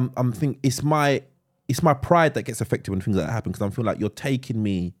is? I'm thinking it's my pride that gets affected when things like that happen. Because I feel like you're taking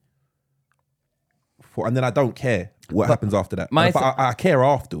me for, and then I don't care what happens after that. I care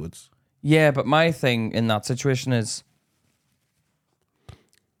afterwards. Yeah, but my thing in that situation is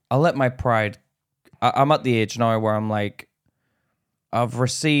I'll let my pride. I'm at the age now where I'm like, I've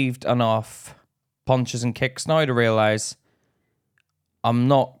received enough punches and kicks now to realize I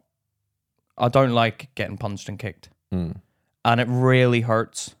don't like getting punched and kicked. And it really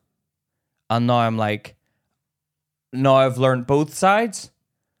hurts. And now I'm like, now I've learned both sides.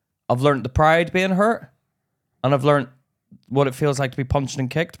 I've learned the pride being hurt. And I've learned what it feels like to be punched and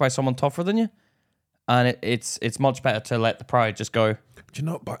kicked by someone tougher than you. And it's much better to let the pride just go. Do you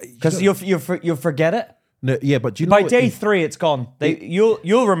know? Because you'll forget it. No, yeah, but do you know by day 3, it's gone.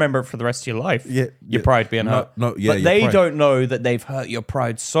 You'll remember it for the rest of your life. Yeah, your pride being hurt. No, yeah, but they don't know that they've hurt your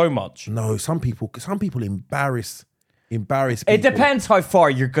pride so much. No, some people embarrass people. It depends how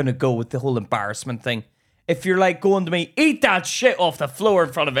far you're gonna go with the whole embarrassment thing. If you're like going to me, eat that shit off the floor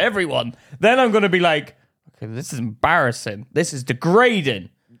in front of everyone, then I'm gonna be like, okay, this is embarrassing. This is degrading.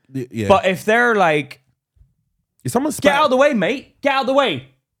 Yeah. But if they're like, if someone get out of the way, mate. Get out of the way,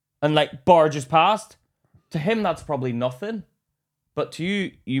 and like barges past. To him, that's probably nothing. But to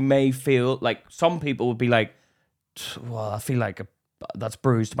you, you may feel like some people would be like, well, I feel like that's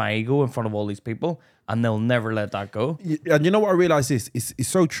bruised my ego in front of all these people, and they'll never let that go. And you know what I realize is it's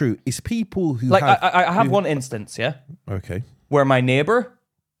so true. It's people who like I have one instance, yeah. Okay. Where my neighbor,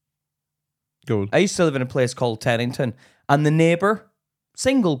 go on. I used to live in a place called Teddington, and the neighbor,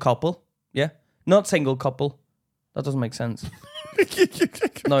 single couple, yeah, not single couple. That doesn't make sense.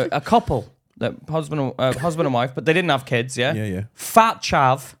 No, a couple. The husband and wife, but they didn't have kids, yeah? Yeah. Fat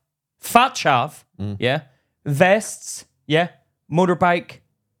chav, yeah? Vests, yeah? Motorbike,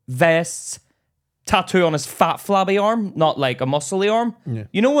 vests, tattoo on his fat flabby arm, not like a muscly arm. Yeah.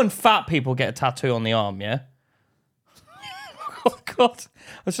 You know when fat people get a tattoo on the arm, yeah? Oh God,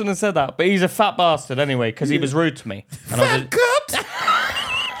 I shouldn't have said that. But he's a fat bastard anyway because he was rude to me. And I was Cunt.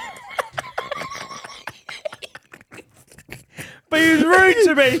 but he was rude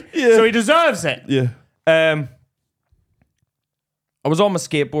to me, so he deserves it. Yeah. I was on my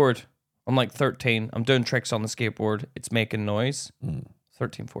skateboard. I'm like 13. I'm doing tricks on the skateboard. It's making noise.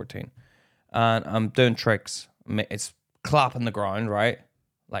 13, 14. And I'm doing tricks. It's clapping the ground, right?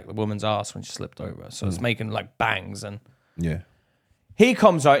 Like the woman's ass when she slipped over. So it's making like bangs. And Yeah. he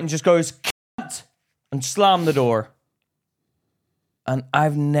comes out and just goes, "Cunt!" and slam the door. And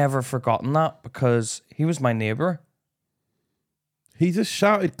I've never forgotten that because he was my neighbor He just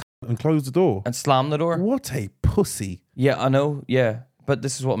shouted and closed the door. and slammed the door. What a pussy. Yeah, I know. Yeah. But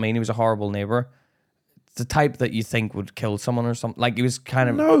this is what I mean. He was a horrible neighbor. The type that you think would kill someone or something. Like he was kind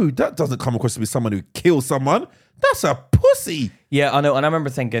of. No, that doesn't come across to be someone who kills someone. That's a pussy. Yeah, I know. And I remember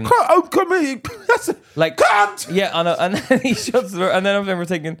thinking. Oh, come here. That's a Like. cunt. Yeah, I know. And then he shuts the door. And then I remember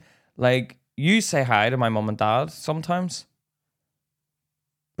thinking, like, you say hi to my mum and dad sometimes.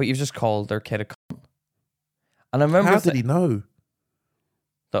 But you've just called their kid a cunt. And I remember. How did he know?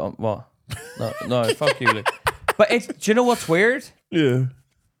 What? No, fuck you, Luke. But do you know what's weird? Yeah.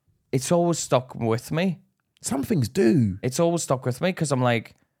 It's always stuck with me. Some things do. It's always stuck with me because I'm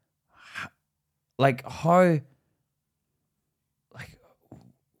like how, like,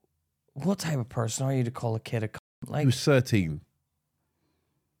 what type of person are you to call a kid a cunt? He Like, was 13.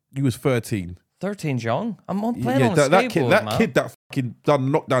 He was 13. 13's young. I'm on playing on a that skateboard, kid that fucking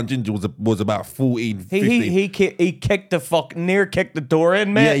done Knockdown Ginger was about 14, 15. He kicked the near kicked the door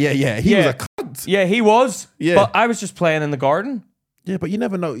in, man. Yeah. He was a cunt. Yeah, he was. Yeah. But I was just playing in the garden. Yeah, but you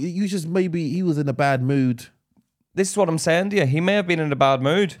never know. You just maybe he was in a bad mood. This is what I'm saying to you. He may have been in a bad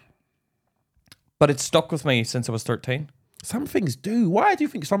mood. But it's stuck with me since I was 13. Some things do. Why do you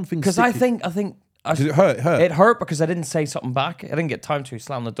think some things? Because I think Does it hurt? it hurt because I didn't say something back. I didn't get time to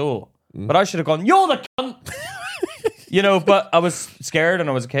slam the door. But I should have gone, "You're the cunt." But I was scared and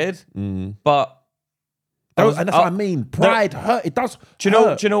I was a kid. But and that's what I mean. Pride hurt. It does. Do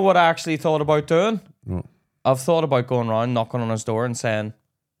you know what I actually thought about doing? What? I've thought about going around, knocking on his door and saying,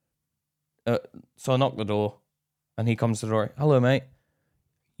 so I knock the door and he comes to the door. "Hello, mate.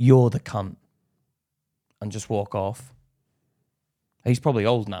 You're the cunt." And just walk off. He's probably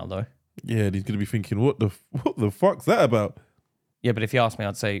old now, though. Yeah, and he's gonna be thinking, what the fuck's that about? Yeah, but if you asked me,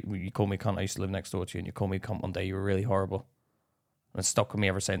 I'd say, "Well, you call me cunt. I used to live next door to you and you called me cunt one day. You were really horrible." And it's stuck with me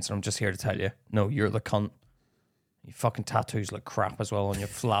ever since. And I'm just here to tell you, no, you're the cunt. Your fucking tattoos look crap as well on your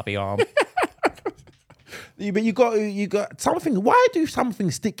flabby arm. Yeah, but you got something. Why do something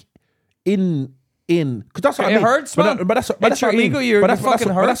stick in? Because that's what I mean. It hurts, man. But that's It's what your I mean. ego, your fucking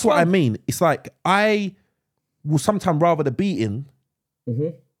but hurts, that's what I man. mean. It's like I will sometimes rather the beating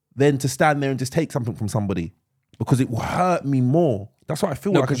than to stand there and just take something from somebody because it will hurt me more. That's what I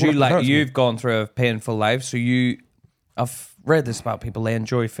feel. No, like because it hurts me. you've gone through a painful life, so I've read this about people. They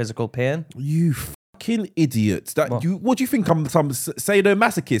enjoy physical pain. You fucking idiots! What do you think? I'm some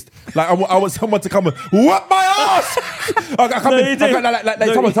sadomasochist? Like I want someone to come and whoop my ass.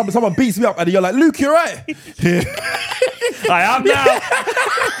 Someone beats me up, and you're like, "Luke, you're right." I am now.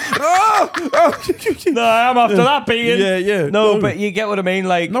 No, I am after that beating. Yeah. No, but you get what I mean.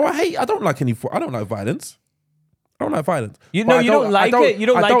 Like, No, I don't like I don't like violence. I don't like violence. you But don't like it. You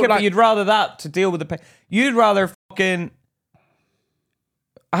don't like it, but like- you'd rather that to deal with the pain. You'd rather fucking.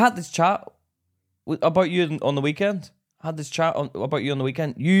 I had this chat about you on the weekend. About you on the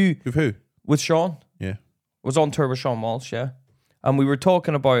weekend. You With who? with Sean. Yeah. Was on tour with Sean Walsh, yeah. And we were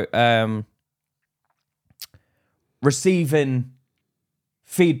talking about receiving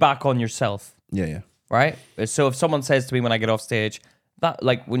feedback on yourself, Yeah. right? So if someone says to me when I get off stage, that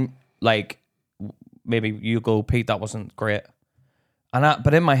maybe you go, "Pete, that wasn't great."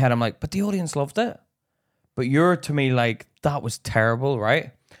 But in my head I'm like, "But the audience loved it." But you're to me like, "That was terrible,"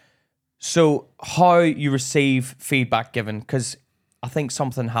 right? So how you receive feedback given, because I think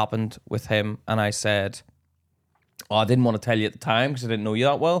something happened with him and I said, "Oh, I didn't want to tell you at the time because I didn't know you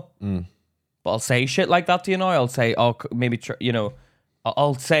that well." But I'll say shit like that to you now. I'll say, "Oh, maybe,"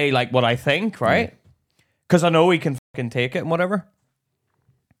 I'll say like what I think, right? Because I know he can fucking take it and whatever.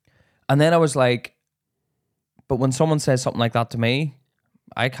 And then I was like, but when someone says something like that to me,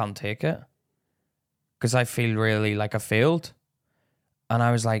 I can't take it because I feel really like I failed. And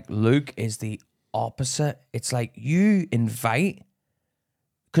I was like, Luke is the opposite. It's like you invite,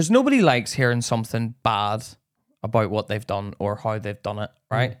 because nobody likes hearing something bad about what they've done or how they've done it,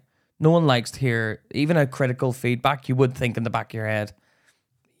 right? No one likes to hear even a critical feedback. You would think in the back of your head,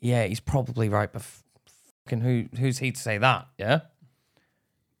 yeah, he's probably right, but fucking who's he to say that? Yeah.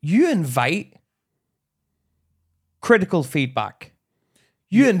 You invite critical feedback.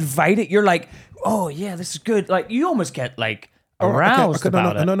 You invite it. You're like, oh yeah, this is good. Like you almost get like aroused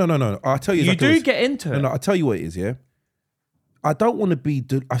about it. No. I'll tell you. You exactly do get into it. No, I'll tell you what it is. Yeah, I don't want to be.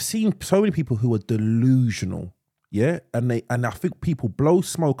 I've seen so many people who are delusional. Yeah, and I think people blow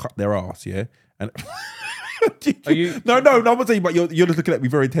smoke up their ass. Yeah, and. Are you? No, I'm not saying, but you're just looking at me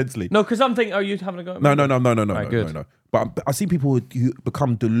very intensely. No, because I'm thinking, are you having a go at No. me? Right, no. But I've seen people who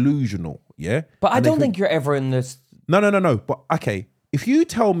become delusional. Yeah, But I don't think you're ever in this. No. But okay, if you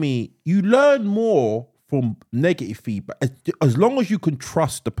tell me you learn more from negative feedback, as long as you can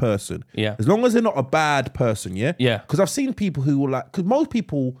trust the person, Yeah. as long as they're not a bad person, yeah, Yeah. Because I've seen people who will like, because most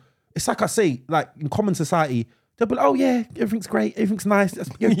people, it's like I say, like in common society, they'll be like, oh yeah, everything's great, everything's nice,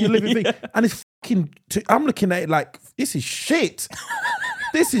 you're living thing, and it's fucking. I'm looking at it like this is shit.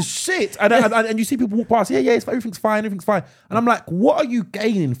 This is shit. And you see people walk past, everything's fine, and I'm like, what are you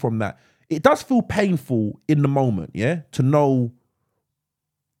gaining from that? It does feel painful in the moment, yeah, to know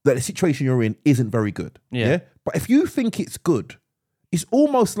that the situation you're in isn't very good. Yeah. But if you think it's good, it's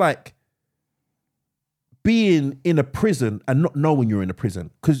almost like being in a prison and not knowing you're in a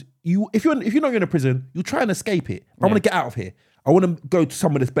prison. Because if you know you're in a prison, you'll try and escape it. I want to get out of here. I want to go to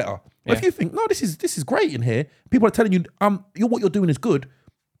somewhere that's better. But if you think, no, this is great in here, people are telling you, what you're doing is good,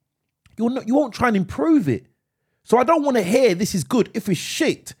 you won't try and improve it. So I don't want to hear this is good if it's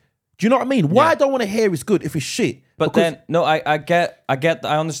shit. Do you know what I mean? Why I don't want to hear it's good if it's shit? But then, no, I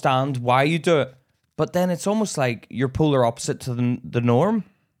understand why you do it. But then it's almost like you're polar opposite to the norm.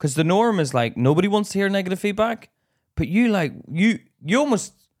 Because the norm is like, nobody wants to hear negative feedback. But you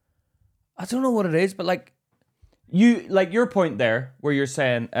almost, I don't know what it is, but like, your point there, where you're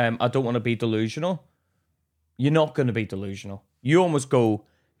saying, I don't want to be delusional. You're not going to be delusional. You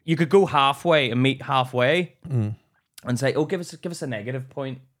could go halfway and meet halfway and say, oh, give us a negative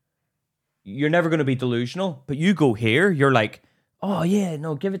point. You're never going to be delusional, but you go here, you're like, oh yeah,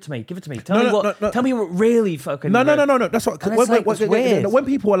 no, give it to me. Tell me what really fucking. No. That's what. When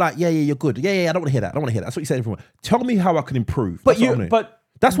people are like, yeah, you're good. Yeah, I don't want to hear that. That's what you say to everyone. Tell me how I can improve.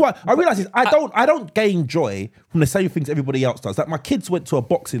 That's why I realize is I don't gain joy from the same things everybody else does. Like my kids went to a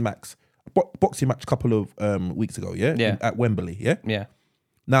boxing match a couple of weeks ago. Yeah, at Wembley. Yeah.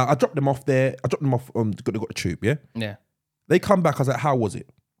 Now I dropped them off there. They got the tube. Yeah. They come back. I was like, how was it?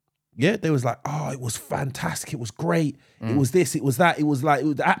 Yeah, they was like, oh, it was fantastic. It was great. It was this, it was that. It was like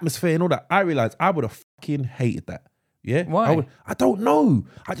the atmosphere and all that. I realized I would have fucking hated that. Yeah. Why? I don't know.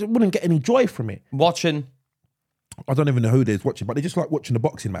 I just wouldn't get any joy from it. Watching. I don't even know who they's watching, but they just like watching the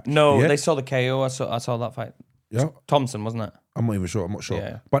boxing match. No, they saw the KO. I saw that fight. Yeah. Thompson, wasn't it? I'm not even sure. I'm not sure.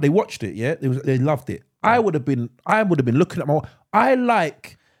 Yeah. But they watched it. Yeah. They loved it. I would have been looking at I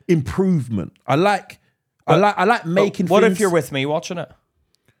like improvement. I like making. What things. if you're with me watching it?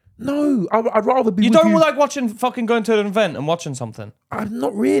 No, I'd rather be. You with don't you. like watching fucking going to an event and watching something. I'm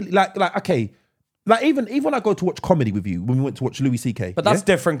not really like okay, like even when I go to watch comedy with you when we went to watch Louis C.K. But that's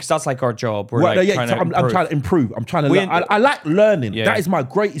different because that's like our job. We're I'm trying to improve. I'm trying to. I like learning. Yeah. That is my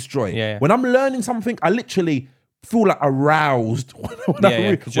greatest joy. Yeah. When I'm learning something, I literally feel like aroused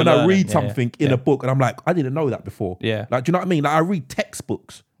when I read something in a book, and I'm like, I didn't know that before. Yeah. Like, do you know what I mean? Like I read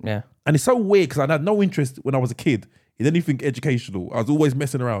textbooks. Yeah. And it's so weird because I had no interest when I was a kid in anything educational. I was always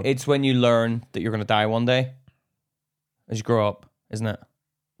messing around. It's when you learn that you're going to die one day as you grow up, isn't it?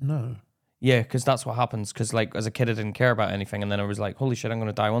 No. Yeah, because that's what happens. Because like as a kid, I didn't care about anything, and then I was like, "Holy shit, I'm going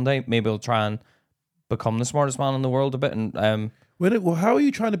to die one day. Maybe I'll try and become the smartest man in the world a bit." And well, how are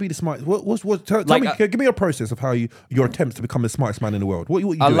you trying to be the smartest? Tell me, give me your process of how your attempts to become the smartest man in the world. What you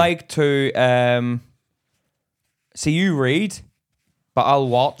doing? I like to see you read, but I'll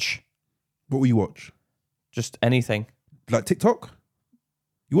watch. What will you watch? Just anything. Like TikTok?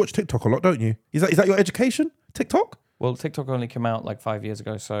 You watch TikTok a lot, don't you? Is that your education? TikTok? Well, TikTok only came out like 5 years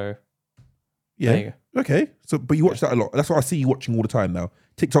ago, so yeah. There you go. Okay. So, but you watch that a lot. That's what I see you watching all the time now.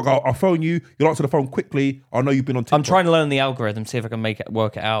 TikTok. I'll phone you. You'll answer the phone quickly. I know you've been on TikTok. I'm trying to learn the algorithm, see if I can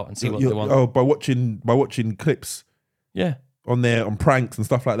work it out, and see what they want. Oh, by watching clips. Yeah. On pranks and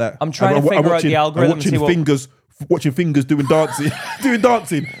stuff like that. I'm trying to figure out the algorithm. Watching fingers doing dancing, doing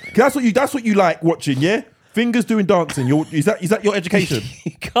dancing. That's what you like watching, yeah? Fingers doing dancing. Is that your education?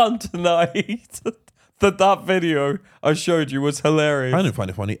 You can't deny that video I showed you was hilarious. I didn't find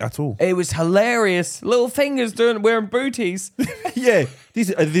it funny at all. It was hilarious. Little fingers wearing booties. Yeah. Is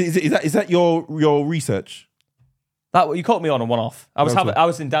that your research? That you caught me on a one-off. I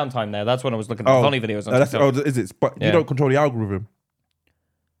was in downtime there. That's when I was looking at funny videos on TikTok. Is it? But you don't control the algorithm.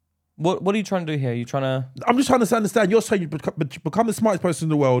 What are you trying to do here? You trying to? I'm just trying to understand. You're saying you become the smartest person in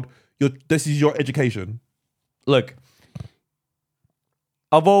the world. This is your education. Look,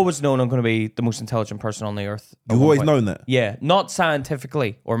 I've always known I'm going to be the most intelligent person on the earth. at You've one always point. known that, Yeah, not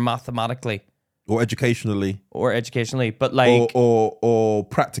scientifically or mathematically or educationally, or educationally, but like or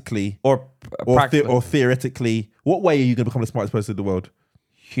practically, or practically, or theoretically. What way are you going to become the smartest person in the world?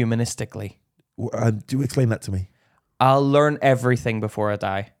 humanistically. Do explain that to me. I'll learn everything before I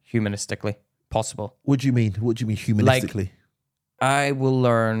die. Humanistically possible. What do you mean? What do you mean humanistically? I will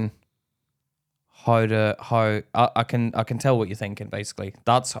learn how I can tell what you're thinking. Basically,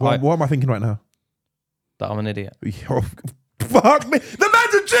 that's how What am I thinking right now? that I'm an idiot. Fuck me! The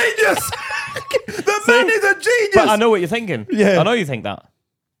man's a genius. The man is a genius. But I know what you're thinking. Yeah. I know you think that.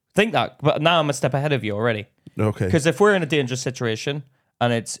 But now I'm a step ahead of you already. Okay. Because if we're in a dangerous situation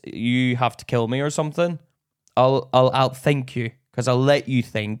and it's you have to kill me or something, I'll outthink you because I'll let you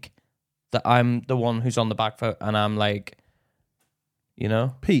think that I'm the one who's on the back foot and I'm like, you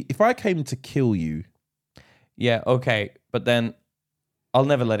know, Pete, if I came to kill you, yeah, okay, but then I'll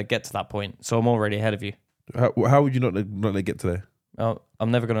never let it get to that point. So I'm already ahead of you. how would you not let it get to there?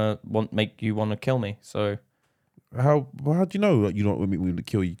 I'm never gonna make you want to kill me. So How do you know that you don't want me to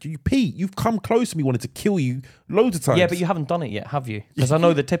kill you? Pete, you've come close to me wanting to kill you loads of times. yeah, but you haven't done it yet, have you? Because I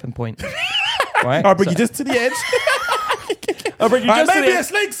know the tipping point. Right? I'll bring you just to the edge. I'll bring you I just may to be the a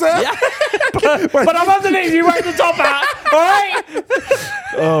snake, sir. Yeah. but I'm underneath you wearing the top hat. All right.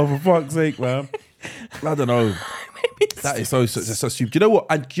 Oh, for fuck's sake, man. I don't know. That is so stupid. Do you know what?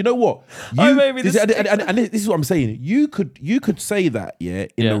 And do you know what? And this is what I'm saying. You could say that, yeah,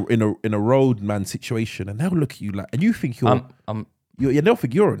 in a roadman situation, and they'll look at you like, and you think they'll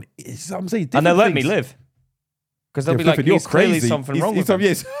think you're an. I'm saying, and they'll let me live because they'll be like, "You're crazy. Clearly something wrong with him."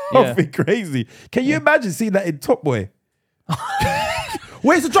 Yes, something crazy. Can you imagine seeing that in Top Boy?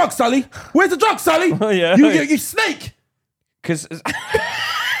 Where's the drug, Sully? Where's the drug, Sully? Oh, yeah. You snake. Because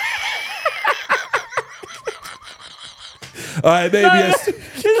Maybe yes. Is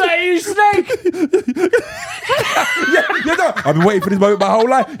that you, snake? I've been waiting for this moment my whole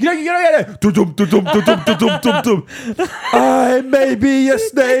life. Yeah. I may be a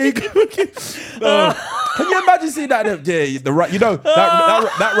snake. Can you imagine seeing that? Yeah, the right. You know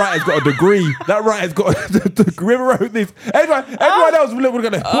that writer's got a degree. That writer's got a degree. Whoever wrote this. Everyone else would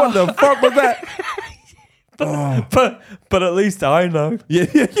look at what the fuck was that? But at least I know. Yeah.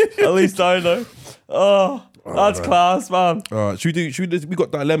 At least I know. Oh, that's class, man. All right, should we do? We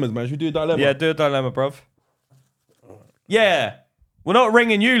got dilemmas, man. Should we do a dilemma? Yeah, do a dilemma, bruv. Yeah, we're not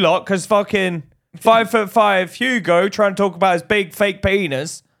ringing you lot because fucking 5'5" Hugo trying to talk about his big fake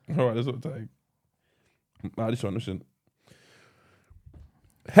penis. All right, that's what I'm saying. This one, listen.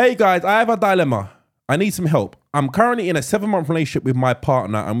 Hey guys, I have a dilemma. I need some help. I'm currently in a 7-month relationship with my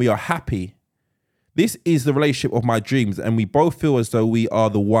partner and we are happy. This is the relationship of my dreams and we both feel as though we are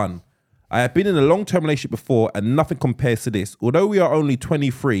the one. I have been in a long-term relationship before and nothing compares to this. Although we are only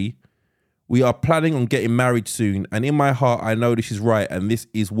 23, we are planning on getting married soon. And in my heart, I know this is right and this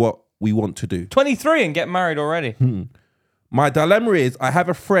is what we want to do. 23 and getting married already. My dilemma is I have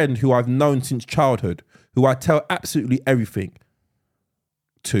a friend who I've known since childhood, who I tell absolutely everything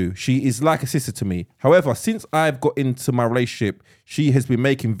to. She is like a sister to me. However, since I've got into my relationship, she has been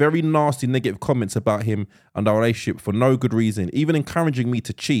making very nasty negative comments about him and our relationship for no good reason, even encouraging me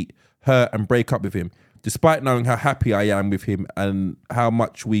to cheat her and break up with him, despite knowing how happy I am with him and how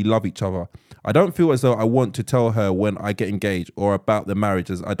much we love each other. I don't feel as though I want to tell her when I get engaged or about the marriage,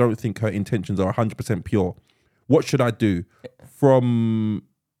 as I don't think her intentions are 100% pure. What should I do? From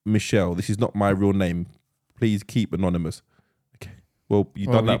Michelle. This is not my real name. Please keep anonymous. Okay. Well,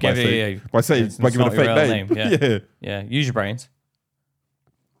 you've done that by giving a fake name. Yeah. Yeah. Use your brains.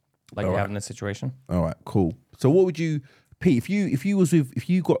 Like All you right. have in this situation. All right, cool. So what would you, Pete, if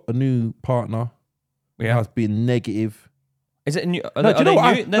you got a new partner who has been negative, Is it new? No, do you know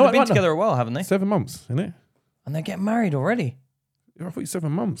what? They've been together a while, haven't they? 7 months, isn't it? And they're getting married already. I thought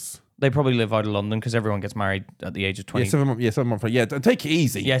 7 months. They probably live out of London because everyone gets married at the age of 20. Yeah, 7 months. Yeah, 7 months. Yeah, take it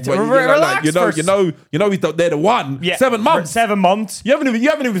easy. Yeah, But relax first. you know, they're the one. Yeah, 7 months. 7 months. You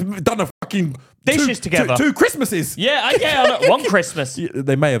haven't even done a fucking Dishes together. Two Christmases. Yeah, I get one Christmas. Yeah,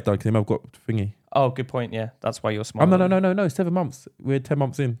 they may have done because they may have got thingy. Oh, good point. Yeah, that's why you're smart. No. 7 months. We're 10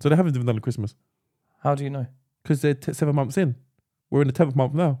 months in, so they haven't even done a Christmas How do you know? because they're 7 months in. We're in the 10th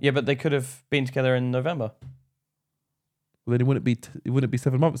month now. Yeah, but they could have been together in November. Well, then it wouldn't be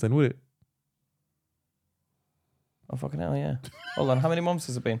 7 months then, would it? Oh, fucking hell, yeah. Hold on, how many months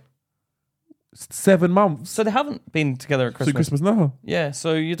has it been? 7 months. So they haven't been together at So Christmas. Christmas now. Yeah,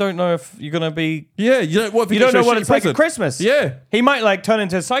 so you don't know if you're going to be... Yeah, you don't. What if You don't know what it's like at Christmas. Yeah, He might like turn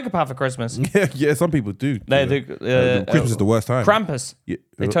into a psychopath at Christmas. yeah. Some people do. They you do. know. Christmas is the worst time. Krampus. Yeah.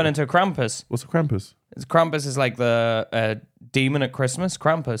 They turn into a Krampus. What's a Krampus? Krampus is like the demon at Christmas,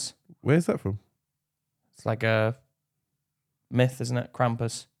 Krampus. Where's that from? It's like a myth, isn't it?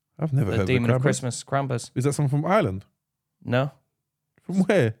 Krampus. I've never The heard demon of of Krampus. Christmas, Krampus. Is that someone from Ireland? No, From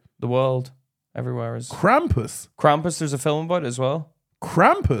where? the world, everywhere is Krampus. Krampus. There's a film about it as well.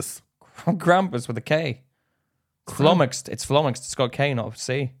 Krampus. Krampus with a K. It's flummoxed. It's flummoxed. It's got K, not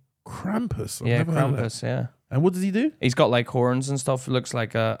C. Krampus. I've Yeah, never heard of that. Krampus. Yeah. And what does he do? He's got like horns and stuff. It looks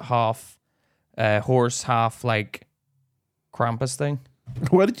like a half horse, half like Krampus thing.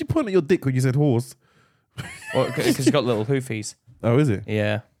 Why did you point at your dick when you said horse? Because he's got little hoofies. Oh, is it?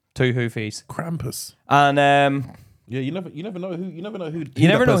 Yeah, 2 hoofies. Krampus. And Yeah, you never know who you never that know who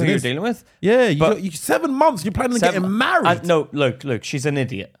person you're is. dealing with. Yeah, But- you 7 months. You're planning on getting married. No, look, she's an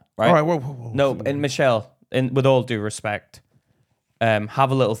idiot, right? All right, whoa. No, and Michelle, with all due respect,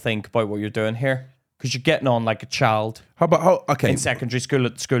 have a little think about what you're doing here, because you're getting on like a child How about okay? in secondary school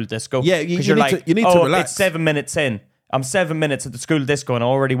at the school disco. Yeah, you 'Cause need you're to- like, you need to oh, relax. It's 7 minutes in. I'm 7 minutes at the school disco and I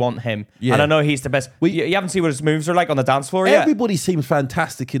already want him. Yeah. And I know he's the best. You haven't seen what his moves are like on the dance floor yet? Everybody seems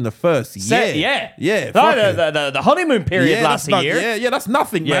fantastic in the first year. Yeah. fuck it. The honeymoon period Yeah, lasts that's a year. Yeah, that's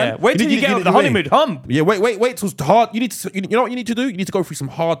nothing, Yeah. man. Wait till you get over the honeymoon hump. Yeah, wait till it's hard. You need to. You know what you need to do? You need to go through some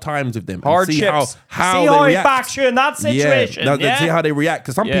hard times with them. and Hardships. See how See they how he react. backs you in that situation. Yeah. See how they react.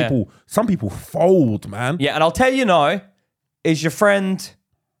 Because Yeah. some people fold, man. Yeah, and I'll tell you now, is your friend,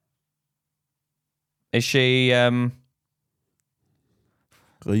 is she,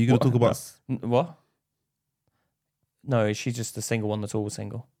 Are you going to talk about? what? No, is she just the single one that's always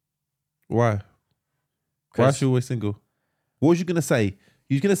single? Why? Why is she always single? What was you going to say?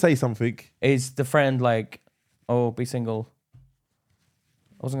 You was going to say something. Is the friend like, oh, be single?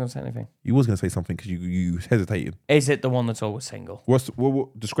 I wasn't going to say anything. You was going to say something because you hesitated. Is it the one that's always single?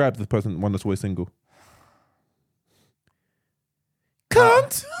 What describe the person one that's always single?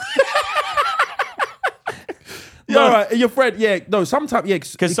 Cunt. No. All right, your friend. Yeah, no. Sometimes, yeah,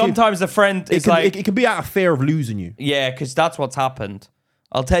 Because sometimes the friend is like, it can be out of fear of losing you. yeah, because that's what's happened.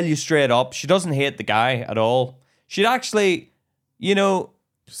 I'll tell you straight up, she doesn't hate the guy at all. She'd actually, you know,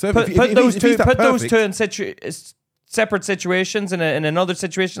 So put if those he's two that perfect- in separate situations in another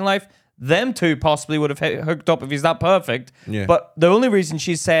situation in life. Them two possibly would have hooked up if he's that perfect. Yeah. But the only reason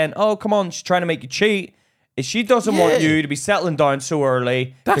she's saying, "Oh, come on," she's trying to make you cheat, is she doesn't want Yeah. you to be settling down so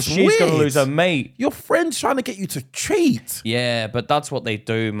early because That's she's going to weird. lose a mate. Your friend's trying to get you to cheat. Yeah, but that's what they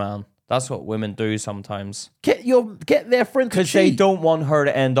do, man. That's what women do sometimes Get their friend to because cheat. they don't want her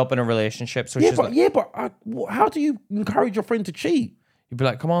to end up in a relationship. So she's like, How do you encourage your friend to cheat? you'd be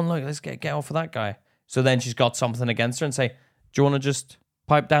like, "Come on, look, let's get off of that guy." So then she's got something against her and say, "Do you want to just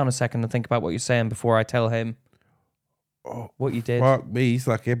pipe down a second and think about what you're saying before I tell him what you did?" Fuck me, it's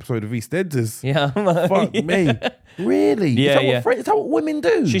like an episode of EastEnders. Yeah, Fuck me. Really? Yeah, is that what women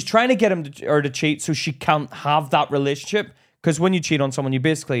do? She's trying to get her to cheat so she can't have that relationship. Because when you cheat on someone,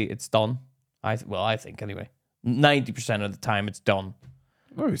 it's done. I think anyway. 90% of the time, it's done.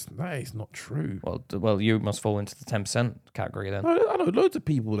 No, that is not true. Well, you must fall into the 10% category then. I know loads of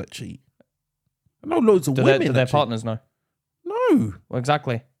people that cheat. I know loads of Do women their that partners know? cheat. No. Well,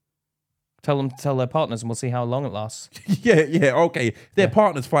 exactly. Tell them to tell their partners and we'll see how long it lasts. yeah, okay. Their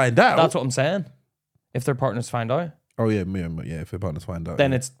partners find out. That's what I'm saying. If their partners find out, Oh yeah, if their partners find out, then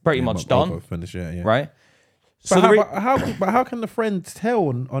yeah. it's pretty much done. Finish, yeah. right? But how can the friend tell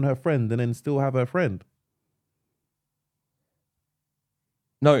on her friend and then still have her friend?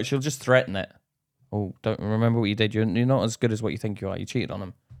 No, she'll just threaten it. Oh, don't remember what you did. You're not as good as what you think you are. You cheated on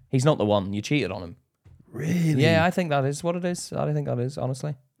him. He's not the one. You cheated on him. Really? Yeah, I think that is what it is. I think that is,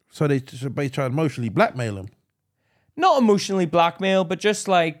 honestly. So they try to emotionally blackmail him. Not emotionally blackmail, but just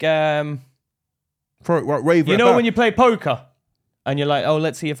like, Rave you know when you play poker and you're like, oh,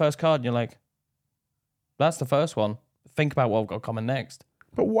 let's see your first card. And you're like, that's the first one. Think about what I've got coming next.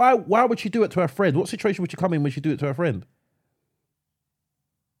 But why would she do it to her friend? What situation would she come in when she do it to her friend?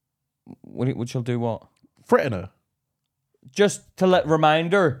 Would she'll do what? Threaten her. Just to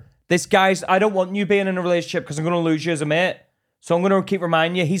remind her, this guy's, I don't want you being in a relationship because I'm going to lose you as a mate. So I'm going to keep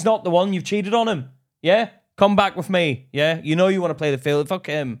reminding you, he's not the one. You've cheated on him. Yeah? Come back with me. Yeah? You know you want to play the field. Fuck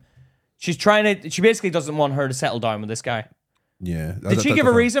him. She basically doesn't want her to settle down with this guy. Yeah. Did she give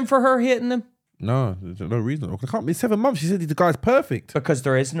a reason for her hating him? No, there's no reason. I can't be 7 months. She said the guy's perfect. Because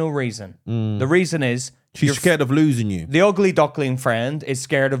there is no reason. The reason is She's scared of losing you. the ugly duckling friend is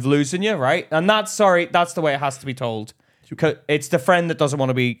scared of losing you, right? And that's the way it has to be told. 'Cause it's the friend that doesn't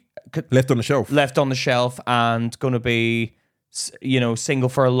want to be Left on the shelf. left on the shelf and going to be, single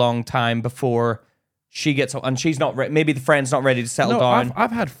for a long time before she gets, and she's not maybe the friend's not ready to settle down.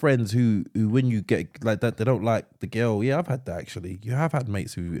 I've had friends who when you get like that, they don't like the girl. Yeah, I've had that actually. You have had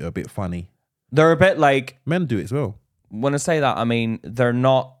mates who are a bit funny. They're a bit like, Men do it as well. when I say that, I mean they're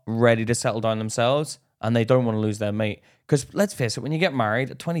not ready to settle down themselves and they don't want to lose their mate. Because let's face it, when you get married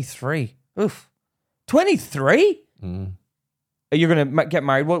at 23, 23? You're going to get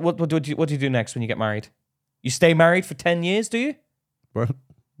married. What do you do next when you get married? You stay married for 10 years, do you? Well,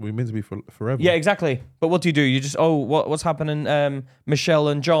 we're meant to be forever. Yeah, exactly. But what do? You just, what's happening? Michelle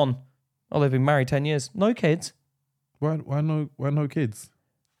and John. Oh, they've been married 10 years. No kids. Why no kids?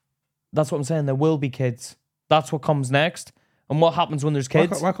 That's what I'm saying. There will be kids. That's what comes next. And what happens when there's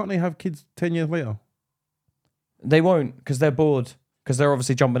kids? Why can't they have kids 10 years later? They won't, because they're bored. Because they're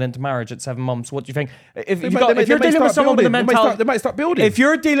obviously jumping into marriage at 7 months. What do you think? If you're dealing with someone with a mentality, they might start building. If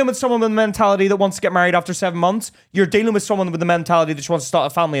you're dealing with someone with a mentality that wants to get married after 7 months, you're dealing with someone with the mentality that just wants to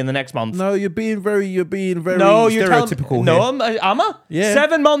start a family in the next month. No, you're being very No, stereotypical. am I? Yeah.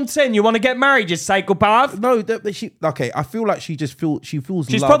 7 months in, you want to get married, you psychopath? No, I feel like she feels.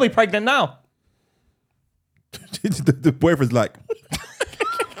 She's love. probably pregnant now. the boyfriend's like,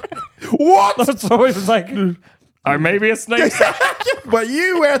 what? That's always like, I may be a snake. But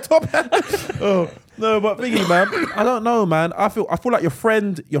you wear a top hat. Oh no, but thingy, man. I don't know, man. I feel like your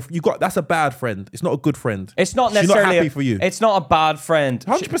friend, that's a bad friend. It's not a good friend. It's not She's necessarily not happy for you. It's not a bad friend.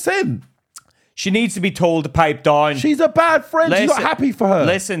 100%. She needs to be told to pipe down. She's a bad friend. She's not happy for her.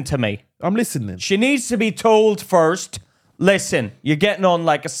 Listen to me. I'm listening. She needs to be told first. Listen, you're getting on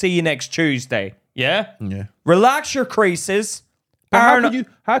like a see you next Tuesday. Yeah? Yeah. Relax your creases. How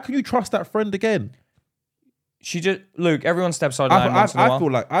can you trust that friend again? She just look. Everyone steps out. I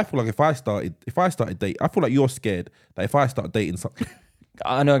feel like if I started dating, I feel like you're scared that if I start dating something,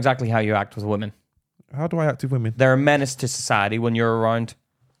 I know exactly how you act with women. How do I act with women? They're a menace to society when you're around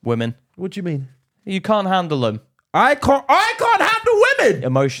women. What do you mean? You can't handle them I can't handle women.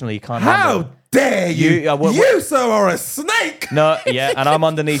 emotionally. You can't handle them. How dare you? You sir are a snake. No, yeah, and I'm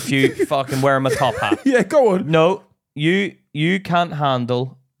underneath you, fucking wearing my top hat. Yeah, go on. No, you can't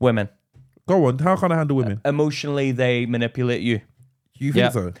handle women. Go on. How can I handle women? Emotionally, they manipulate you. You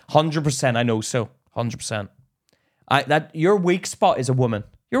think so? 100%. I know so. 100%. That your weak spot is a woman.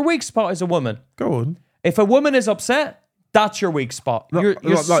 Your weak spot is a woman. Go on. If a woman is upset, that's your weak spot. You're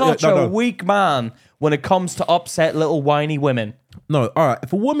such a weak man when it comes to upset little whiny women. No, all right.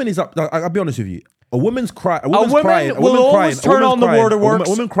 If a woman is up, I'll be honest with you. A woman's crying. A woman will always turn on the waterworks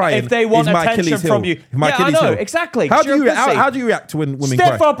if they want attention from you. Yeah, I know, exactly. How do you react to when women cry?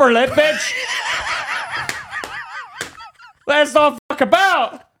 Stiff upper lip, bitch. Let's not fuck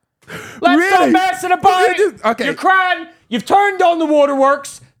about. Let's not messing about. Okay. You're crying. You've turned on the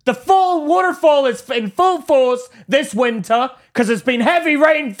waterworks. The full waterfall is in full force this winter because it's been heavy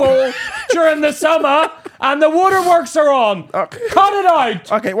rainfall during the summer and the waterworks are on. Cut it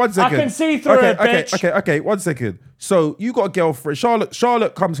out. Okay, 1 second. I can see through it, bitch. Okay, 1 second. So you got a girlfriend.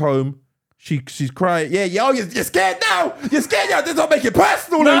 Charlotte comes home. She's crying. Yeah. Oh, you're scared now. You're scared now. Let's not make it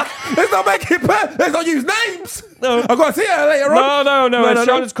personal. No. Let's not make it personal. Let's not use names. No. I've got to see her later on. No. If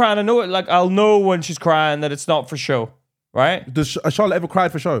Charlotte's crying, I know it. Like I'll know when she's crying that it's not for show. Right? Does Charlotte ever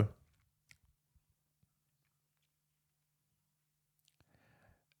cried for show?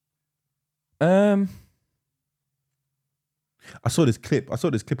 I saw this clip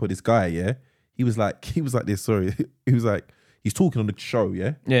of this guy, yeah? He was like this, sorry. He was like, he's talking on the show,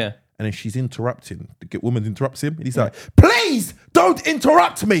 yeah? Yeah. And then she's interrupting. The woman interrupts him. And he's like, please don't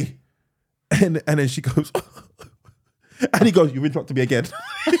interrupt me. And then she goes, and he goes, you've interrupted me again.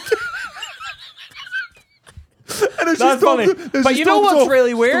 That's funny. But you know what's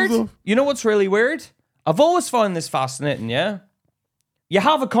really weird? You know what's really weird? I've always found this fascinating, yeah? You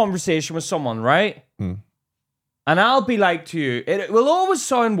have a conversation with someone, right? And I'll be like to you, it will always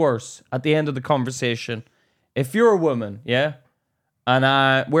sound worse at the end of the conversation if you're a woman, yeah?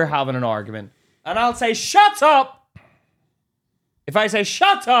 And we're having an argument. And I'll say, shut up! If I say,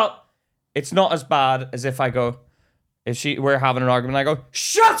 shut up, it's not as bad as if I go, we're having an argument, and I go,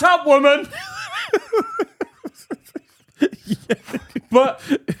 shut up, woman! But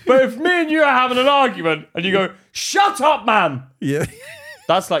if me and you are having an argument and you go, shut up, man. Yeah.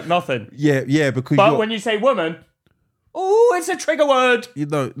 That's like nothing. Yeah, because But when you say woman, oh, it's a trigger word.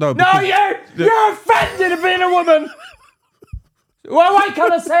 No, you're offended of being a woman. Well, why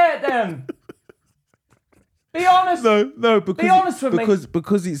can't I say it then? Be honest. No, because be honest with me.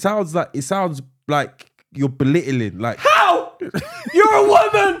 Because it sounds like you're belittling. Like how? You're a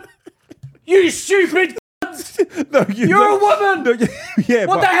woman. You stupid. No, you're a woman. No, yeah.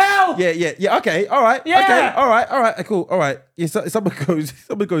 What the hell? Yeah. Okay. All right. Yeah. Okay. All right. Cool. All right. Yeah, someone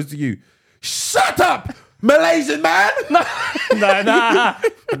goes to you. Shut up, Malaysian man. Nah.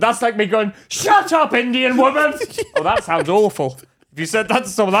 That's like me going, shut up, Indian woman. Oh, that sounds awful. If you said that to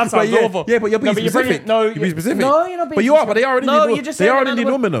someone, that sounds But yeah, awful. yeah, but you're being specific. You're being specific. No, you're not being But you are, specific. but they are an No, Indian woman. you just They said are an another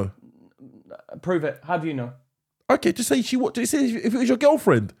Indian one. woman, though. Prove it. How do you know? Okay, just say if it was your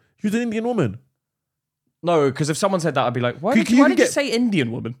girlfriend, she was an Indian woman. No, because if someone said that, I'd be like, why Can- did can you you get- say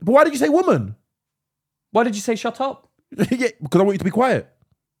Indian woman? But why did you say woman? Why did you say shut up? Yeah, because I want you to be quiet.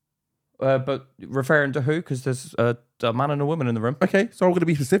 But referring to who? Because there's a man and a woman in the room. Okay, so I'm going to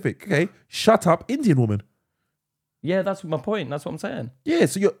be specific. Okay, shut up, Indian woman. Yeah, that's my point. That's what I'm saying. Yeah,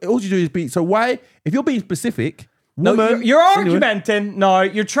 so all you do is be. So why, if you're being specific, No, woman, you're anyway. argumenting. No,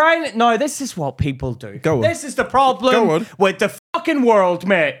 you're trying. No, this is what people do. Go on. This is the problem Go on. with the fucking world,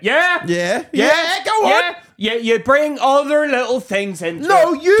 mate. Yeah? Yeah, go on. Yeah? Yeah, you bring other little things into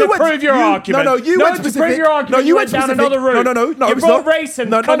No, it you to went- prove your you- argument. No, you went to specific. prove your argument. No, you went went down specific. another route. No, you it's brought not. race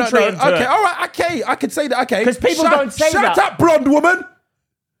and No. country into Okay, it. all right, okay, I could say that. Okay, 'Cause people don't say shut that. Shut up, blonde woman.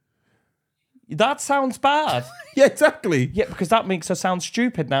 That sounds bad. Yeah, exactly. Yeah, because that makes us sound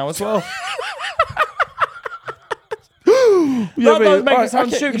stupid now as well. Yeah, that does make alright, it sound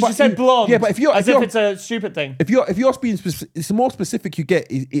okay, stupid but because you said blonde. Yeah, but if you're as if if you're, it's a stupid thing. if you're being specific, it's the more specific you get,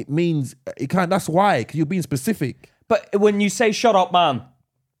 it means it can't. That's why, because you're being specific. But when you say shut up, man.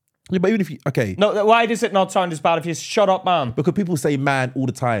 Yeah, but even if you No, why does it not sound as bad if you shut up, man? because people say man all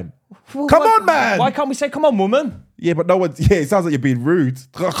the time. Well, Come why- on, man. Why can't we say come on, woman? Yeah, but no one. Yeah, it sounds like you're being rude.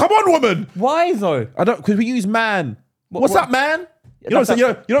 Come on, woman. Why though? I don't because we use man. What's what- up, man? You don't say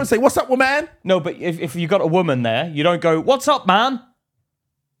you don't say what's up, woman. No, but if you got a woman there, you don't go, what's up, man?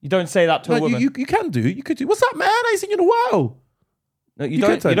 You don't say that to a No, woman. you can do. You could do. What's up, man? I ain't seen you in a while. No, you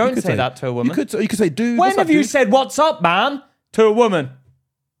don't could say that to a woman. You could say, dude. When what's have up, you dude? said what's up, man, to a woman?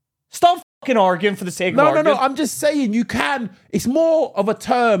 Stop fucking arguing for the sake of No, arguing. I'm just saying you can. It's more of a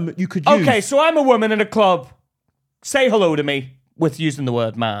term you could use. Okay, so I'm a woman in a club. Say hello to me with using the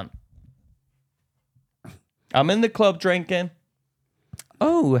word man. I'm in the club drinking.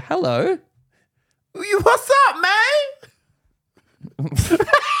 Oh, hello. What's up, man?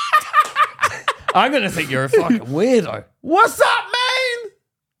 I'm going to think you're a fucking weirdo. What's up, man?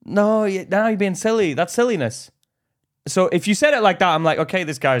 No, now you're being silly. That's silliness. So if you said it like that, I'm like, okay,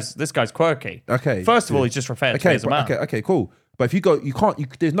 this guy's quirky. Okay. First of all, he's just referred to me as a man. Okay, cool. But if you go, you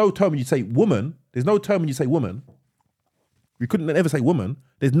can't. There's no term when you say woman. There's no term when you say woman. You couldn't ever say woman.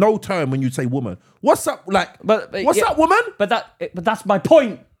 There's no term when you say woman. What's up, like? But What's yeah, up, woman? But that's my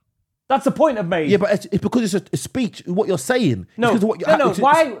point. That's the point I've made. Yeah, but it's because it's a speech. What you're saying. It's No, 'cause of what you- no. it's-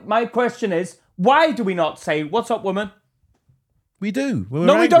 Why? My question is, why do we not say "What's up, woman"? We do. When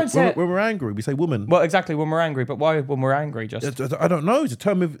No, we're we angry. don't say it. When we're angry, we say woman. Well, exactly when we're angry. But why when we're angry? Just I don't know. It's a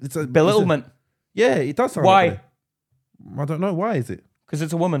term of it's a belittlement. Yeah, it does sound. Why? Like that. I don't know. Why is it? Because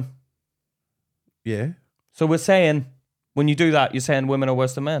it's a woman. Yeah. So we're saying when you do that, you're saying women are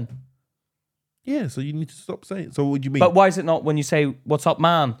worse than men. Yeah. So you need to stop saying. So what do you mean? But why is it not when you say "What's up,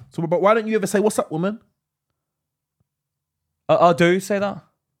 man"? So, but why don't you ever say "What's up, woman"? I do say that.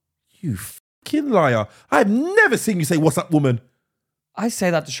 You fucking liar! I've never seen you say "What's up, woman." I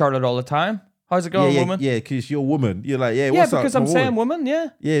say that to Charlotte all the time. How's it going, yeah, woman? Yeah, because you're a woman. You're like, yeah, Yeah, what's up? because my I'm saying woman. woman. Yeah.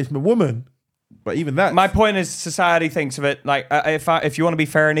 Yeah, it's my woman. But even that, My point is, society thinks of it like if you want to be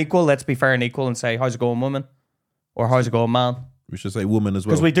fair and equal, let's be fair and equal and say, "How's it going, woman?" Or "How's it going, man?" we should say woman as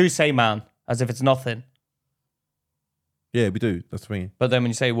well. Because we do say "man" as if it's nothing. Yeah, we do. That's the thing. But then when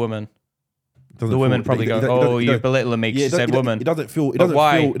you say "woman," It doesn't the women feel- probably it- go, it- it- "Oh, it- you're it- belittling me." 'Cause yeah, you said "woman." It doesn't feel. It But doesn't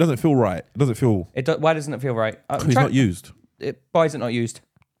why? feel. It doesn't feel right. It doesn't feel. Why doesn't it feel right? It's not used. Why is it not used?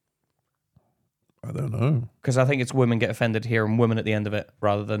 I don't know. Because I think it's women get offended here and women at the end of it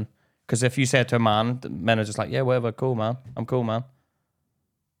rather than because if you say it to a man, the men are just like, yeah, whatever, cool, man. I'm cool, man.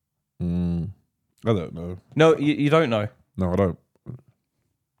 I don't know. No, you don't know. No, I don't.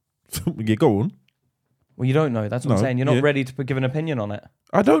 Yeah, go on. Well, you don't know. That's what I'm No, saying. You're not yeah. ready to give an opinion on it.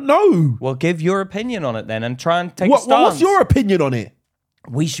 I don't know. Well, give your opinion on it then and try and take a stance. What's your opinion on it?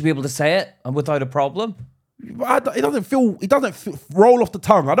 We should be able to say it and without a problem. It doesn't feel. It doesn't roll off the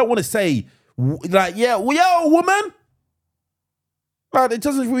tongue. I don't want to say like, yeah, well, yo, woman. Like, it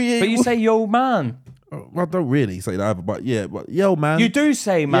doesn't really. But you say, yo, man. I don't really say that either. But yeah, but yo, man. You do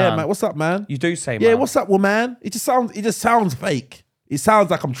say, man. Yeah, man. What's up, man? You do say, man. Yeah, what's up, woman? It just sounds fake. It sounds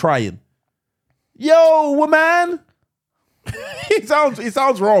like I'm trying. Yo, woman. it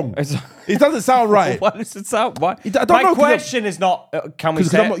sounds wrong. It doesn't sound right. Why does it sound? Why? I don't My know, 'cause question is not, can we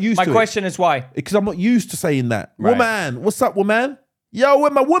 'cause say I'm it? not used My to it. question is why? Because I'm not used to saying that. Right. Woman, what's up, woman? Yo, where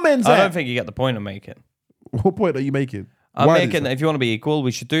my woman's I at? don't think you get the point I'm making. What point are you making? I'm Why is making it that if you want to be equal,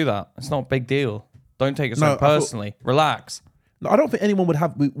 we should do that. It's not a big deal. Don't take it so No, I thought- personally. Relax. No, I don't think anyone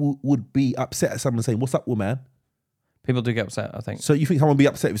would be upset at someone saying, "What's up, woman?" People do get upset, I think. So you think someone would be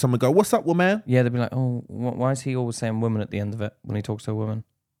upset if someone go, "What's up, woman?" Yeah, they'd be like, "Oh, why is he always saying woman at the end of it when he talks to a woman?"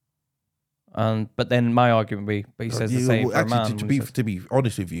 But then my argument would be, but he says the same for a man. To be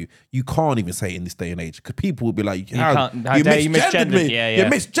honest with you, you can't even say it in this day and age because people will be like, how you dare you misgendered me. Yeah, You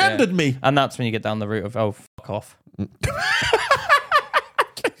misgendered me. And that's when you get down the route of, oh, fuck off.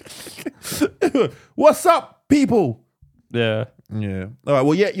 What's up, people? Yeah. Yeah. All right.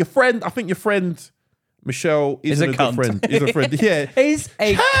 Well, yeah, your friend, I think your friend Michelle is a good friend. Is a friend. Yeah. He's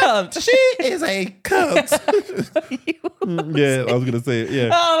a cunt. She is a cunt. Yeah, I was going to say it. Yeah.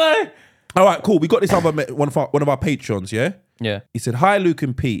 Oh, no. All right, cool. We got this other one of our patrons, yeah? Yeah. He said, "Hi, Luke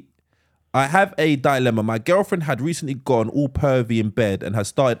and Pete. I have a dilemma. My girlfriend had recently gone all pervy in bed and has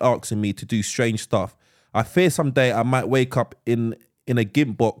started asking me to do strange stuff. I fear someday I might wake up in a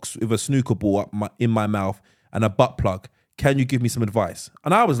gimp box with a snooker ball in my mouth and a butt plug. Can you give me some advice?"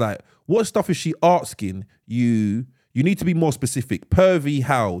 And I was like, what stuff is she asking you? You need to be more specific. Pervy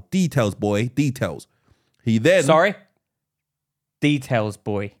how? Details, boy. Details. He then... Sorry? Details,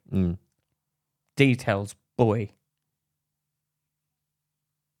 boy. Details, boy.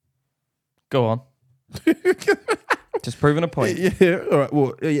 Go on. Just proving a point. Yeah, all right.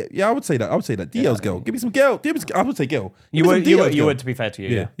 Well, yeah. I would say that. DL's girl. Give me some girl. I would say girl. You would, to be fair to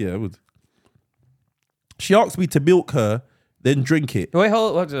you. Yeah, I would. She asked me to milk her, then drink it. Wait,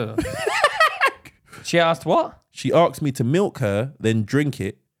 hold on. She asked what? She asked me to milk her, then drink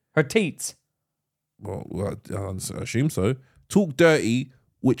it. Her teats. Well, I assume so. Talk dirty,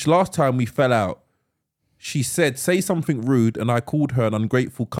 which last time we fell out, she said, say something rude, and I called her an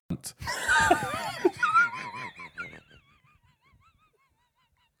ungrateful cunt.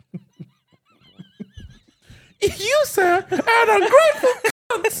 You, sir, an ungrateful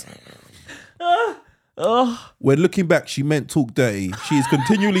cunt. When looking back, she meant talk dirty. She is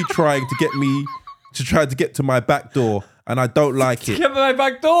continually trying to get to my back door, and I don't like it. Get to my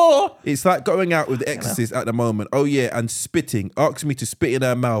back door. It's like going out with the Exorcist at the moment. Oh yeah, and spitting, asking me to spit in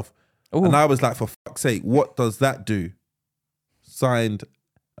her mouth. Ooh. And I was like, for fuck's sake, what does that do? Signed,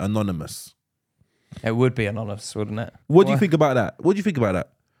 Anonymous. It would be anonymous, wouldn't it? What do you think about that?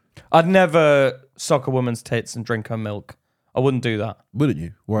 I'd never suck a woman's tits and drink her milk. I wouldn't do that. Wouldn't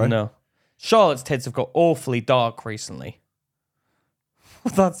you? Why? No. Charlotte's tits have got awfully dark recently.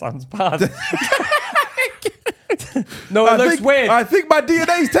 That sounds bad. No, it looks weird. I think my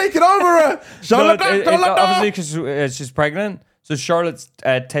DNA's taken over her. Charlotte, obviously, because she's pregnant. So Charlotte's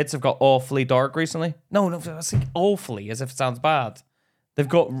tits have got awfully dark recently. No, I think awfully, as if it sounds bad. They've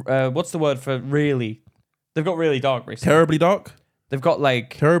got, what's the word for really? They've got really dark recently. Terribly dark? They've got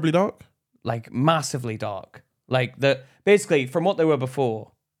like... Terribly dark? Like massively dark. Like basically from what they were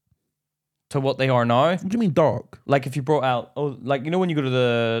before to what they are now. What do you mean dark? Like if you brought out, like, you know when you go to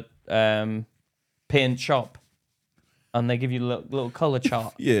the paint shop and they give you a little colour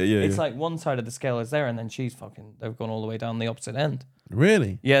chart. Yeah. It's like one side of the scale is there and then they've gone all the way down the opposite end.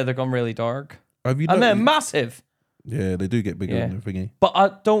 Really? Yeah, they've gone really dark. Have you? And they're massive. Yeah, they do get bigger than the thingy. But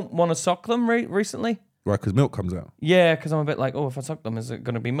I don't want to suck them recently. Right, because milk comes out. Yeah, because I'm a bit like, if I suck them, is it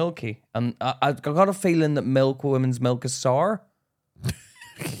going to be milky? And I got a feeling that women's milk is sour.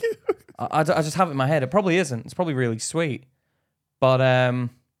 I just have it in my head. It probably isn't. It's probably really sweet. But I've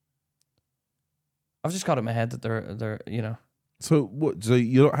just got it in my head that they're you know. So what? So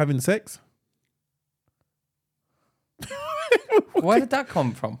you're not having sex? Where did that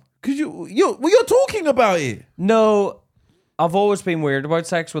come from? Because you're talking about it. No, I've always been weird about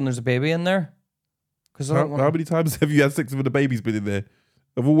sex when there's a baby in there. How many times have you had sex when the baby's been in there?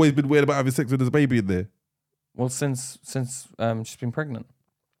 I've always been weird about having sex when there's a baby in there. Well, since she's been pregnant.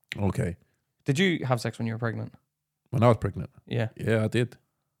 Okay. Did you have sex when you were pregnant? When I was pregnant? Yeah. Yeah, I did.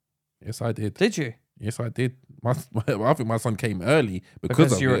 Yes, I did. Did you? Yes, I did. I think my son came early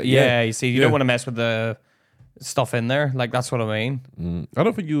because of it. Yeah, you see, you don't want to mess with the stuff in there. Like, that's what I mean. I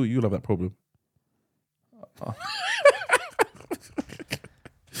don't think you'll have that problem. Oh.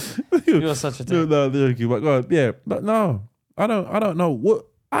 You're such a dick. No, God, yeah. But no, I don't know. What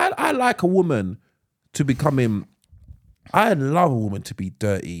I like a woman to becoming. I love a woman to be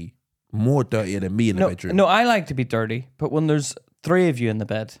dirty, more dirtier than me in the bedroom. No, I like to be dirty, but when there's 3 of you in the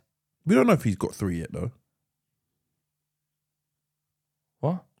bed. We don't know if he's got 3 yet, though.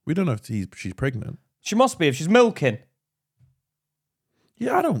 What? We don't know if she's pregnant. She must be if she's milking.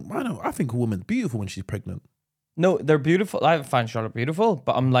 Yeah, I don't. I think a woman's beautiful when she's pregnant. No, they're beautiful. I find Charlotte beautiful,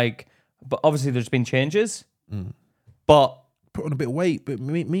 but I'm like, but obviously there's been changes. But put on a bit of weight, but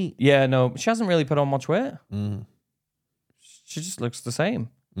meat. Yeah, no, she hasn't really put on much weight. She just looks the same.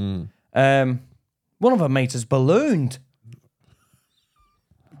 One of her mates is ballooned.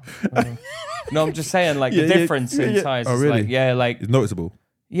 No, I'm just saying, like, the difference in size Oh, is really? like, yeah, like, It's noticeable.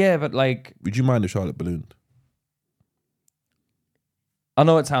 yeah, but like, Would you mind if Charlotte ballooned? I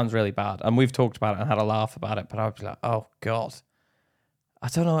know it sounds really bad, and we've talked about it and had a laugh about it, but I'd be like, oh God, I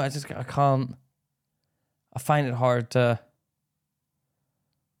don't know. I can't. I find it hard to.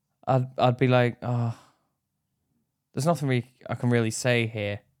 I'd be like, oh, there's nothing I can really say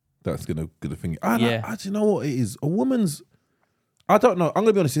here. That's gonna thing. Yeah. Do you know what it is? A woman's. I don't know. I'm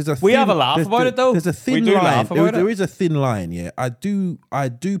gonna be honest. We have a laugh about it though. There's a thin We do line. laugh about There it. is a thin line. Yeah, I do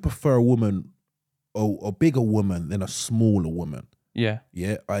prefer a woman, a bigger woman than a smaller woman. Yeah.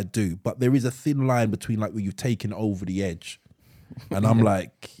 Yeah, I do. But there is a thin line between like where you've taken over the edge, and I'm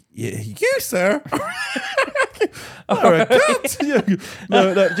like, yeah, you sir. Are a cunt. Yeah.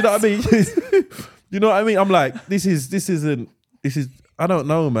 No, do you know what I mean? You know what I mean? I'm like, this is. I don't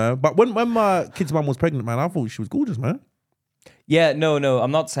know, man. But when my kid's mum was pregnant, man, I thought she was gorgeous, man. Yeah, no.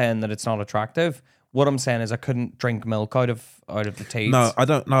 I'm not saying that it's not attractive. What I'm saying is I couldn't drink milk out of the teats. No, I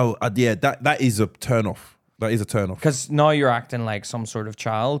don't know. Yeah, that is a turn off. That is a turn off. Because now you're acting like some sort of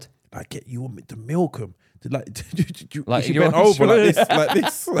child. I get you want me to milk him. Like, she you're bent over sure- like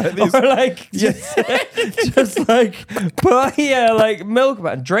this. Or like, just like, but yeah, like milk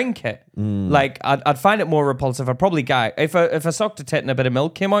and drink it. Like, I'd find it more repulsive. I'd probably gag. If I sucked a tit and a bit of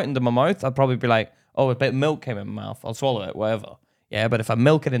milk came out into my mouth, I'd probably be like, oh, a bit of milk came in my mouth. I'll swallow it, whatever. Yeah, but if I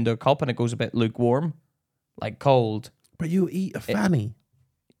milk it into a cup and it goes a bit lukewarm, like cold. But you eat a fanny.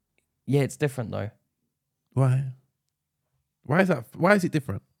 Yeah, it's different though. Why? Why is that? Why is it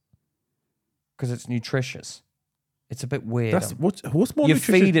different? Because it's nutritious. It's a bit weird. That's what's more You're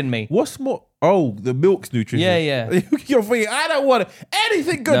nutritious? feeding me. What's more? Oh, the milk's nutritious. Yeah. You're thinking, I don't want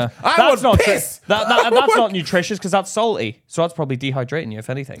anything good. No, I that's want not piss. That's not nutritious because that's salty. So that's probably dehydrating you, if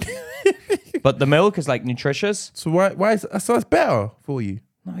anything. But the milk is like nutritious. So why is so it's better for you?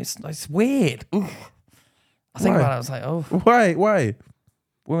 No, it's weird. Oof. I think Why? about it. I was like, oh, Why?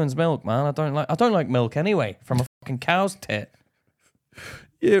 women's milk, man. I don't like milk anyway. From a fucking cow's tit.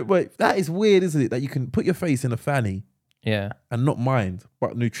 Yeah, wait, that is weird, isn't it? That you can put your face in a fanny Yeah. and not mind,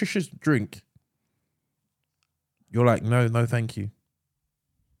 but nutritious drink, you're like, no, thank you.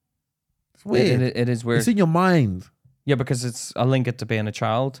 It's weird. It is weird. It's in your mind. Yeah, because I link it to being a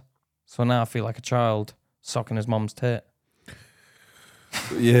child. So now I feel like a child sucking his mum's tit.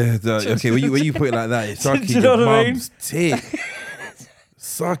 Yeah, okay. When you put it like that, it's sucking you know your what I mean? mum's tit.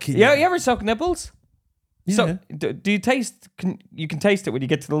 Sucking. Yeah, you ever suck nipples? Yeah. So, do you taste? You can taste it when you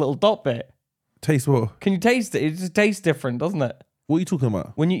get to the little dot bit. Taste what? Can you taste it? It just tastes different, doesn't it? What are you talking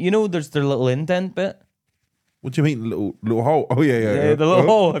about? When you know there's the little indent bit. What do you mean, little hole? Oh yeah. The little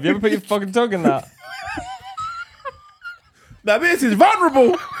hole. Have you ever put your fucking tongue in that? Now this is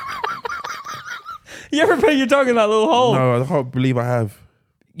vulnerable. You ever put your tongue in that little hole? No, I can't believe I have.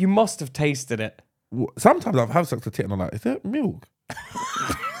 You must have tasted it. Sometimes I've had sucked a tit and I'm like, is that milk?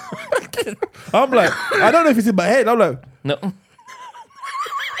 I'm like, I don't know if it's in my head. I'm like, No.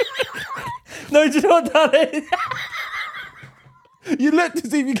 No, do you know what that is? you look to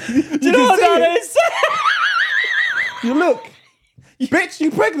see if you can. Do you know what that is? You look, bitch,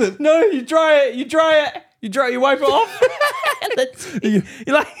 you pregnant? No, you dry it. You wipe it off. And then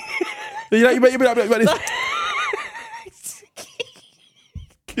you're like, You make this.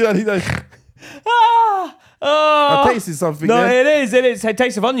 You know, I tasted something. No, there. it is. It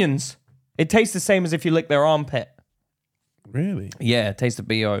tastes of onions. It tastes the same as if you lick their armpit. Really? Yeah, it tastes of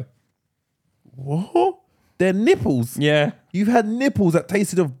BO. What? They're nipples. Yeah. You've had nipples that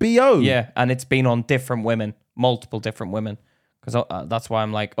tasted of BO. Yeah, and it's been on different women, multiple different women. Because that's why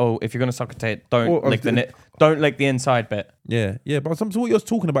I'm like, oh, if you're gonna suck a tit, don't lick the inside bit. Yeah. But sometimes what you're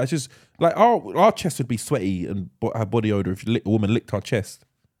talking about is just like our chest would be sweaty and have body odor if a woman licked our chest.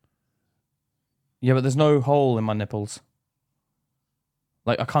 Yeah, but there's no hole in my nipples.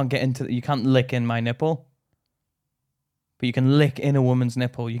 Like I can't get into. You can't lick in my nipple. But you can lick in a woman's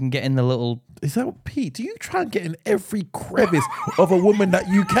nipple. You can get in the little. Is that what, Pete? Do you try and get in every crevice of a woman that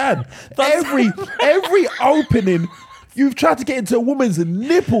you can? Every opening, you've tried to get into a woman's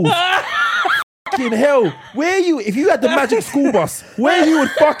nipples. Fucking hell, if you had the magic school bus, where you would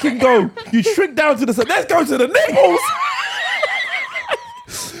fucking go? You'd shrink down to the side. Let's go to the nipples.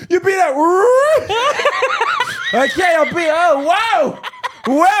 You'd be like, okay, I'll be. Oh wow.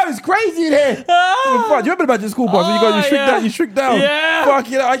 Wow, it's crazy in here. Oh, fuck. Do you remember the magic school bus when you go, you shrink down? Yeah.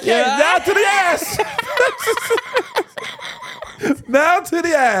 Fuck it, I can't. Now to the ass. Now to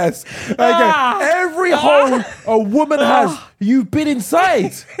the ass. Okay. Every hole a woman has, you've been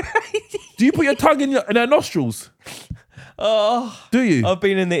inside. Do you put your tongue in her nostrils? Oh, Do you? I've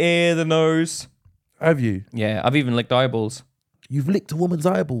been in the ear, the nose. Have you? Yeah, I've even licked eyeballs. You've licked a woman's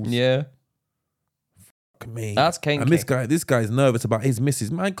eyeballs. Yeah. Fuck me. That's kinky. And this guy's nervous about his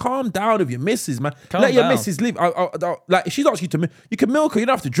missus. Man, calm down with your missus, man. Calm Let your down. missus live. Like, if she asks you to, you can milk her. You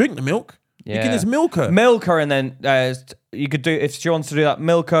don't have to drink the milk. You can just milk her. Milk her, and then you could do, if she wants to do that,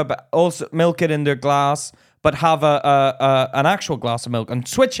 milk her, but also milk it in their glass, but have an actual glass of milk and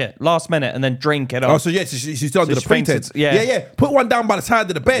switch it last minute and then drink it up. Oh, so yeah, she's done So the she thinks pretense. it's- yeah. Put one down by the side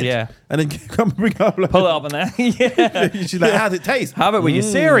of the bed. Yeah. And then come bring it up. Like, Pull it up and then, yeah. She's like, how's it taste? Have it with your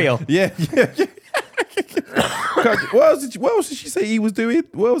cereal. Yeah. What else did she say he was doing?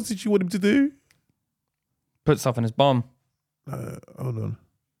 What else did she want him to do? Put stuff in his bum. Hold on.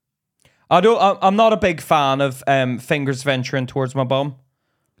 I'm not a big fan of fingers venturing towards my bum.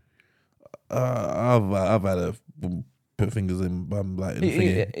 I've had a put fingers in bum like in the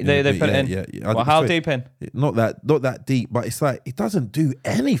thingy. They put it in. Yeah. Well, how deep in? Not that deep, but it's like it doesn't do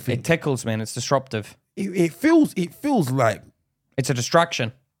anything. It tickles me and it's disruptive. It feels like It's a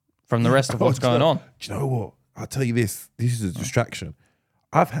distraction from the rest of what's do you going know- on. Do you know what? I'll tell you this. This is a distraction.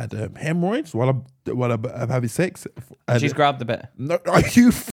 I've had hemorrhoids while I'm having sex. And She's grabbed a bit. no, are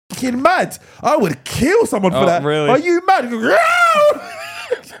you fucking mad? I would kill someone for Oh, that. really? Are you mad?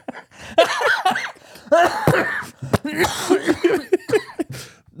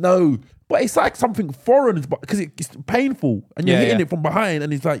 No, but it's like something foreign because it's painful and you're Yeah, hitting yeah. it from behind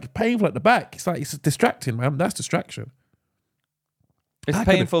and it's like painful at the back. It's like it's distracting, man. That's distraction. It's How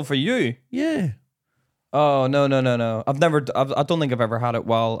could it- painful for you. Yeah. Oh, no. I don't think I've ever had it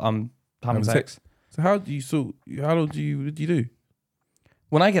while I'm having sex. So how long do you do?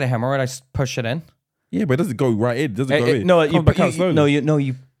 When I get a hemorrhoid, I push it in. Yeah, but it doesn't go right in. It doesn't go in. No, It comes back out slowly.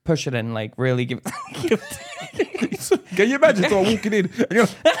 you push it in, like really give Can you imagine someone walking in and you're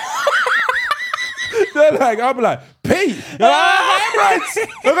they're like, I'm like, Pete,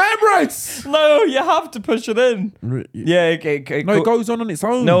 hemorrhoids. No, you have to push it in. Yeah, okay. No, it goes on its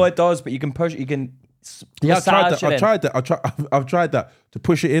own. No, it does, but you can push. You can. Yeah, I've tried massage that. it in. I've tried that to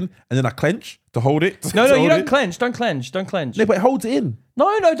push it in and then I clench to hold it. No, to you hold don't it. clench. Don't clench. Don't clench. No, but it holds it in.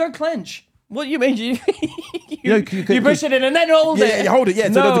 No, don't clench. What do you mean? You You push it in and then hold it. Yeah, you hold it, yeah,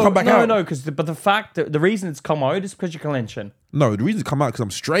 so it doesn't come back out. No, but the fact that the reason it's come out is because you're clenching. No, the reason it come out because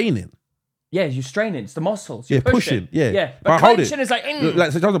I'm straining. Yeah, you strain it. It's the muscles. Yeah, You push pushing. it. Yeah, yeah. But I But hold it. clenching is like.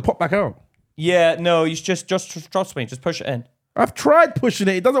 Like so it doesn't pop back out. Yeah, no, you just trust me. Just push it in. I've tried pushing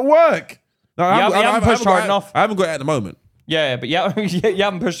it. It doesn't work. No, I You haven't pushed hard enough. I haven't got it at the moment. Yeah, but yeah, you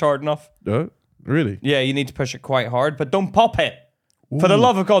haven't pushed hard enough. No, really? Yeah, you need to push it quite hard, but don't pop it. For the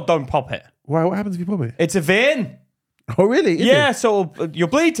love of God, don't pop it. Why? What happens if you pop it? It's a vein. Oh, really? Is Yeah, it? so you'll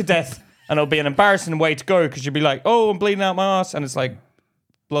bleed to death, and it'll be an embarrassing way to go because you'll be like, "Oh, I'm bleeding out my ass," and it's like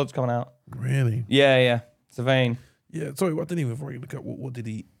blood's coming out. Really? Yeah, it's a vein. Yeah. Sorry, I didn't even look at what did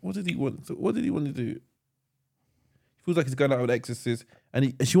he want to do? He feels like he's going out with an exorcist,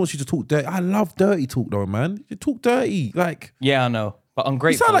 and she wants you to talk dirty. I love dirty talk, though, man. You talk dirty, like Yeah, I know, but you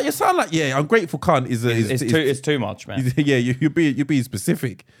ungrateful. sound like yeah. Ungrateful cunt is It's too much, man. yeah. You're being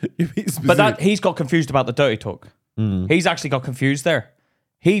specific. You're being specific. But he's got confused about the dirty talk. He's actually got confused there.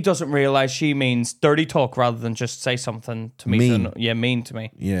 He doesn't realize she means dirty talk rather than just say something to me. Mean. Mean to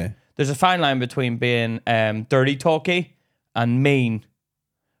me. yeah. There's a fine line between being dirty talky and mean.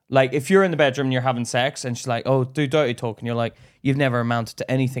 Like if you're in the bedroom and you're having sex and she's like, "Oh, do dirty talk," and you're like, "You've never amounted to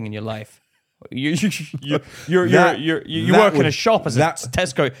anything in your life. You work in a shop as a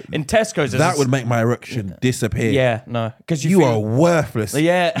Tesco in Tesco's." That would make my erection disappear. Yeah, no, because You are worthless.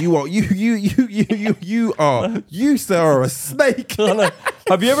 Yeah. You are you sir are a snake.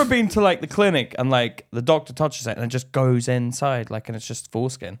 Have you ever been to like the clinic and like the doctor touches it and it just goes inside like and it's just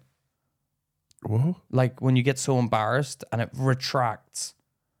foreskin? What? Like when you get so embarrassed and it retracts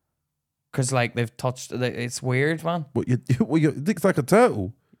because like they've touched it. It's weird, man. What your dick's like a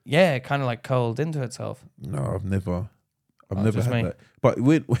turtle. Yeah, it kind of like curled into itself. No, I've never had just me. that. But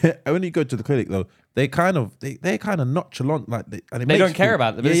when you go to the clinic though, they're kind of nonchalant, like They don't care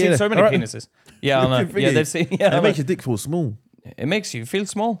about it. They've seen so many penises. Yeah, I know. The thing Yeah, is, they've seen. Yeah, it makes your dick feel small. it makes you feel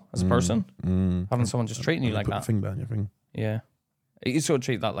small as a person having someone just treating you like Put the that. thing down your thing. Yeah, you sort of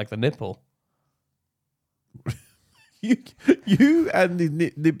treat that like the nipple. You and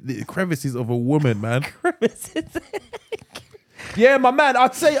the crevices of a woman, man. Yeah, my man.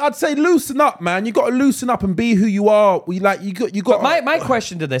 I'd say loosen up, man. You got to loosen up and be who you are. You got. My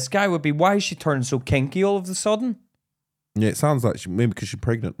question to this guy would be, why is she turning so kinky all of a sudden? Yeah, it sounds like maybe because she's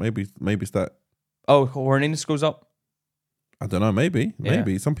pregnant. Maybe it's that. Oh, horniness goes up. I don't know. Maybe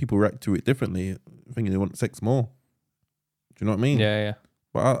Yeah. some people react to it differently, thinking they want sex more. Do you know what I mean? Yeah.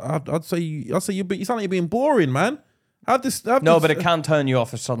 But I'd say you sound like you're being boring, man. No, but it can turn you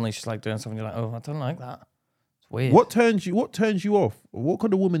off if suddenly she's like doing something. You're like, oh, I don't like that. It's weird. What turns you off? What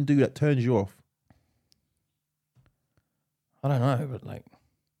could a woman do that turns you off? I don't know, but like,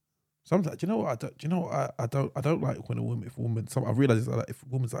 sometimes, do you know what? I don't like when if a woman. I realize like, if a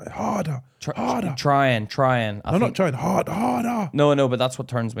woman's like harder. trying. I'm not trying harder. No, but that's what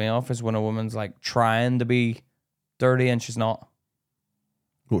turns me off is when a woman's like trying to be dirty and she's not.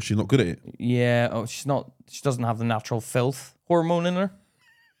 What? She's not good at it. Yeah, she's not. She doesn't have the natural filth hormone in her.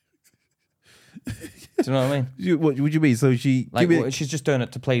 Do you know what I mean? What would you mean? So She's just doing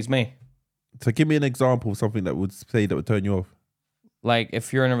it to please me. So give me an example of something that would turn you off. Like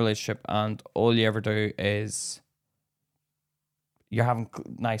if you're in a relationship and all you ever do is you're having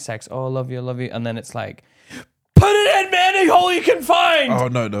nice sex. Oh, I love you, and then it's like, put it in any hole you can find. Oh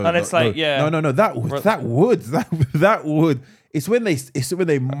no, and it's like, yeah, no. That would. It's when they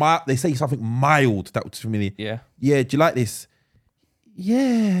say something mild. That was familiar. Yeah. Do you like this?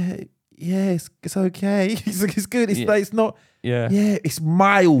 Yeah, it's okay. It's good. It's not. Yeah. Yeah, it's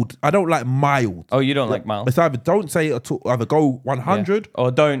mild. I don't like mild. Oh, you don't like mild? It's either don't say it at all, either go 100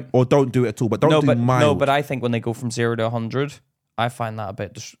 or don't do it at all. But don't do mild. No, but I think when they go from 0 to 100, I find that a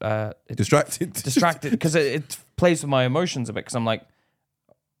bit distracted because it plays with my emotions a bit. Because I'm like,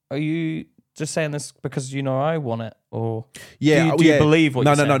 are you just saying this because you know I want it, or do you believe what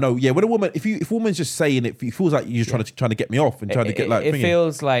you're saying? No. Yeah, when a woman's just saying it, it feels like you're just trying to get me off and trying to get like. It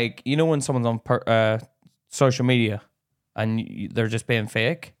feels like, you know, when someone's on social media and they're just being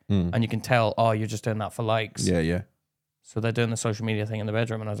fake, and you can tell, oh, you're just doing that for likes. Yeah. So they're doing the social media thing in the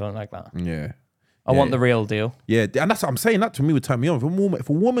bedroom, and I don't like that. Yeah. I want the real deal. Yeah, and that's what I'm saying. That to me would turn me on. If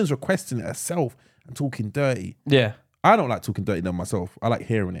a woman's requesting it herself and talking dirty, yeah, I don't like talking dirty to myself. I like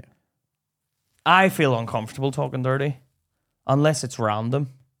hearing it. I feel uncomfortable talking dirty unless it's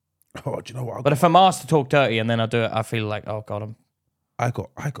random. Oh, do you know what? But if I'm asked to talk dirty and then I do it, I feel like, oh God, I'm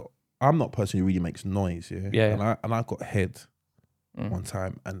not a person who really makes noise. Yeah. And I got head one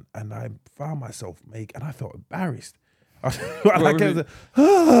time, and I found myself and I felt embarrassed. I was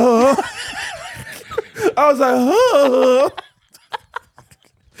like, oh.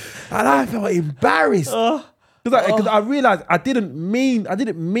 And I felt embarrassed. Because I realized I didn't mean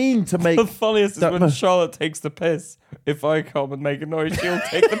to make. The funniest is when Charlotte takes the piss. If I come and make a noise, she'll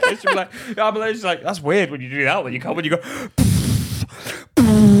take the piss. She'll be like, she's like, that's weird when you do that. When you come and you go,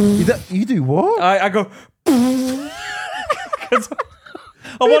 you do what? I go, because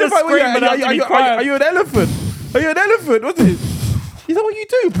I want to scream, but I have to be quiet. Are you an elephant? Are you an elephant? What's it? Is that what you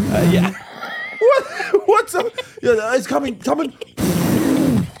do? Yeah. What's up? Yeah, it's coming.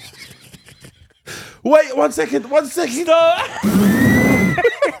 Wait, 1 second. Stop. Sounds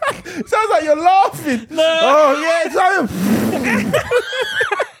like you're laughing. No. Oh, yeah, is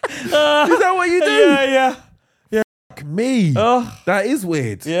that what you do? Yeah. Fuck me. Oh. That is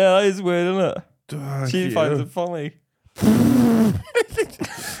weird. Yeah, that is weird, isn't it? She finds it funny.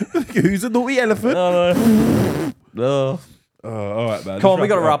 Who's a naughty elephant? No. All right, man. Come on, we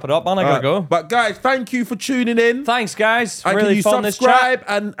got to wrap it up, man. I got to go. But guys, thank you for tuning in. Thanks, guys. And really can you fun subscribe this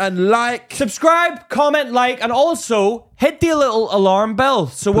chat. and like? Subscribe, comment, like, and also hit the little alarm bell.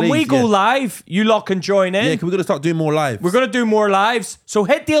 So when we go live, you lot can join in. Yeah, because we're going to start doing more lives. We're going to do more lives. So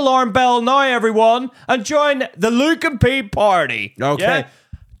hit the alarm bell now, everyone, and join the Luke and Pete party. Okay. Yeah?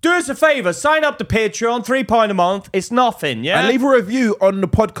 Do us a favour, sign up to Patreon, £3 a month. It's nothing, yeah? And leave a review on the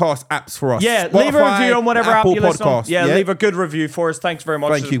podcast apps for us. Yeah, Spotify, leave a review on whatever Apple app you listen on. Podcast. Yeah, leave a good review for us. Thanks very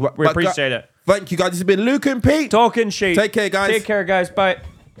much. Thank you. We appreciate it. Thank you, guys. This has been Luke and Pete. Talking sheep. Take care, guys. Take care, guys. Bye.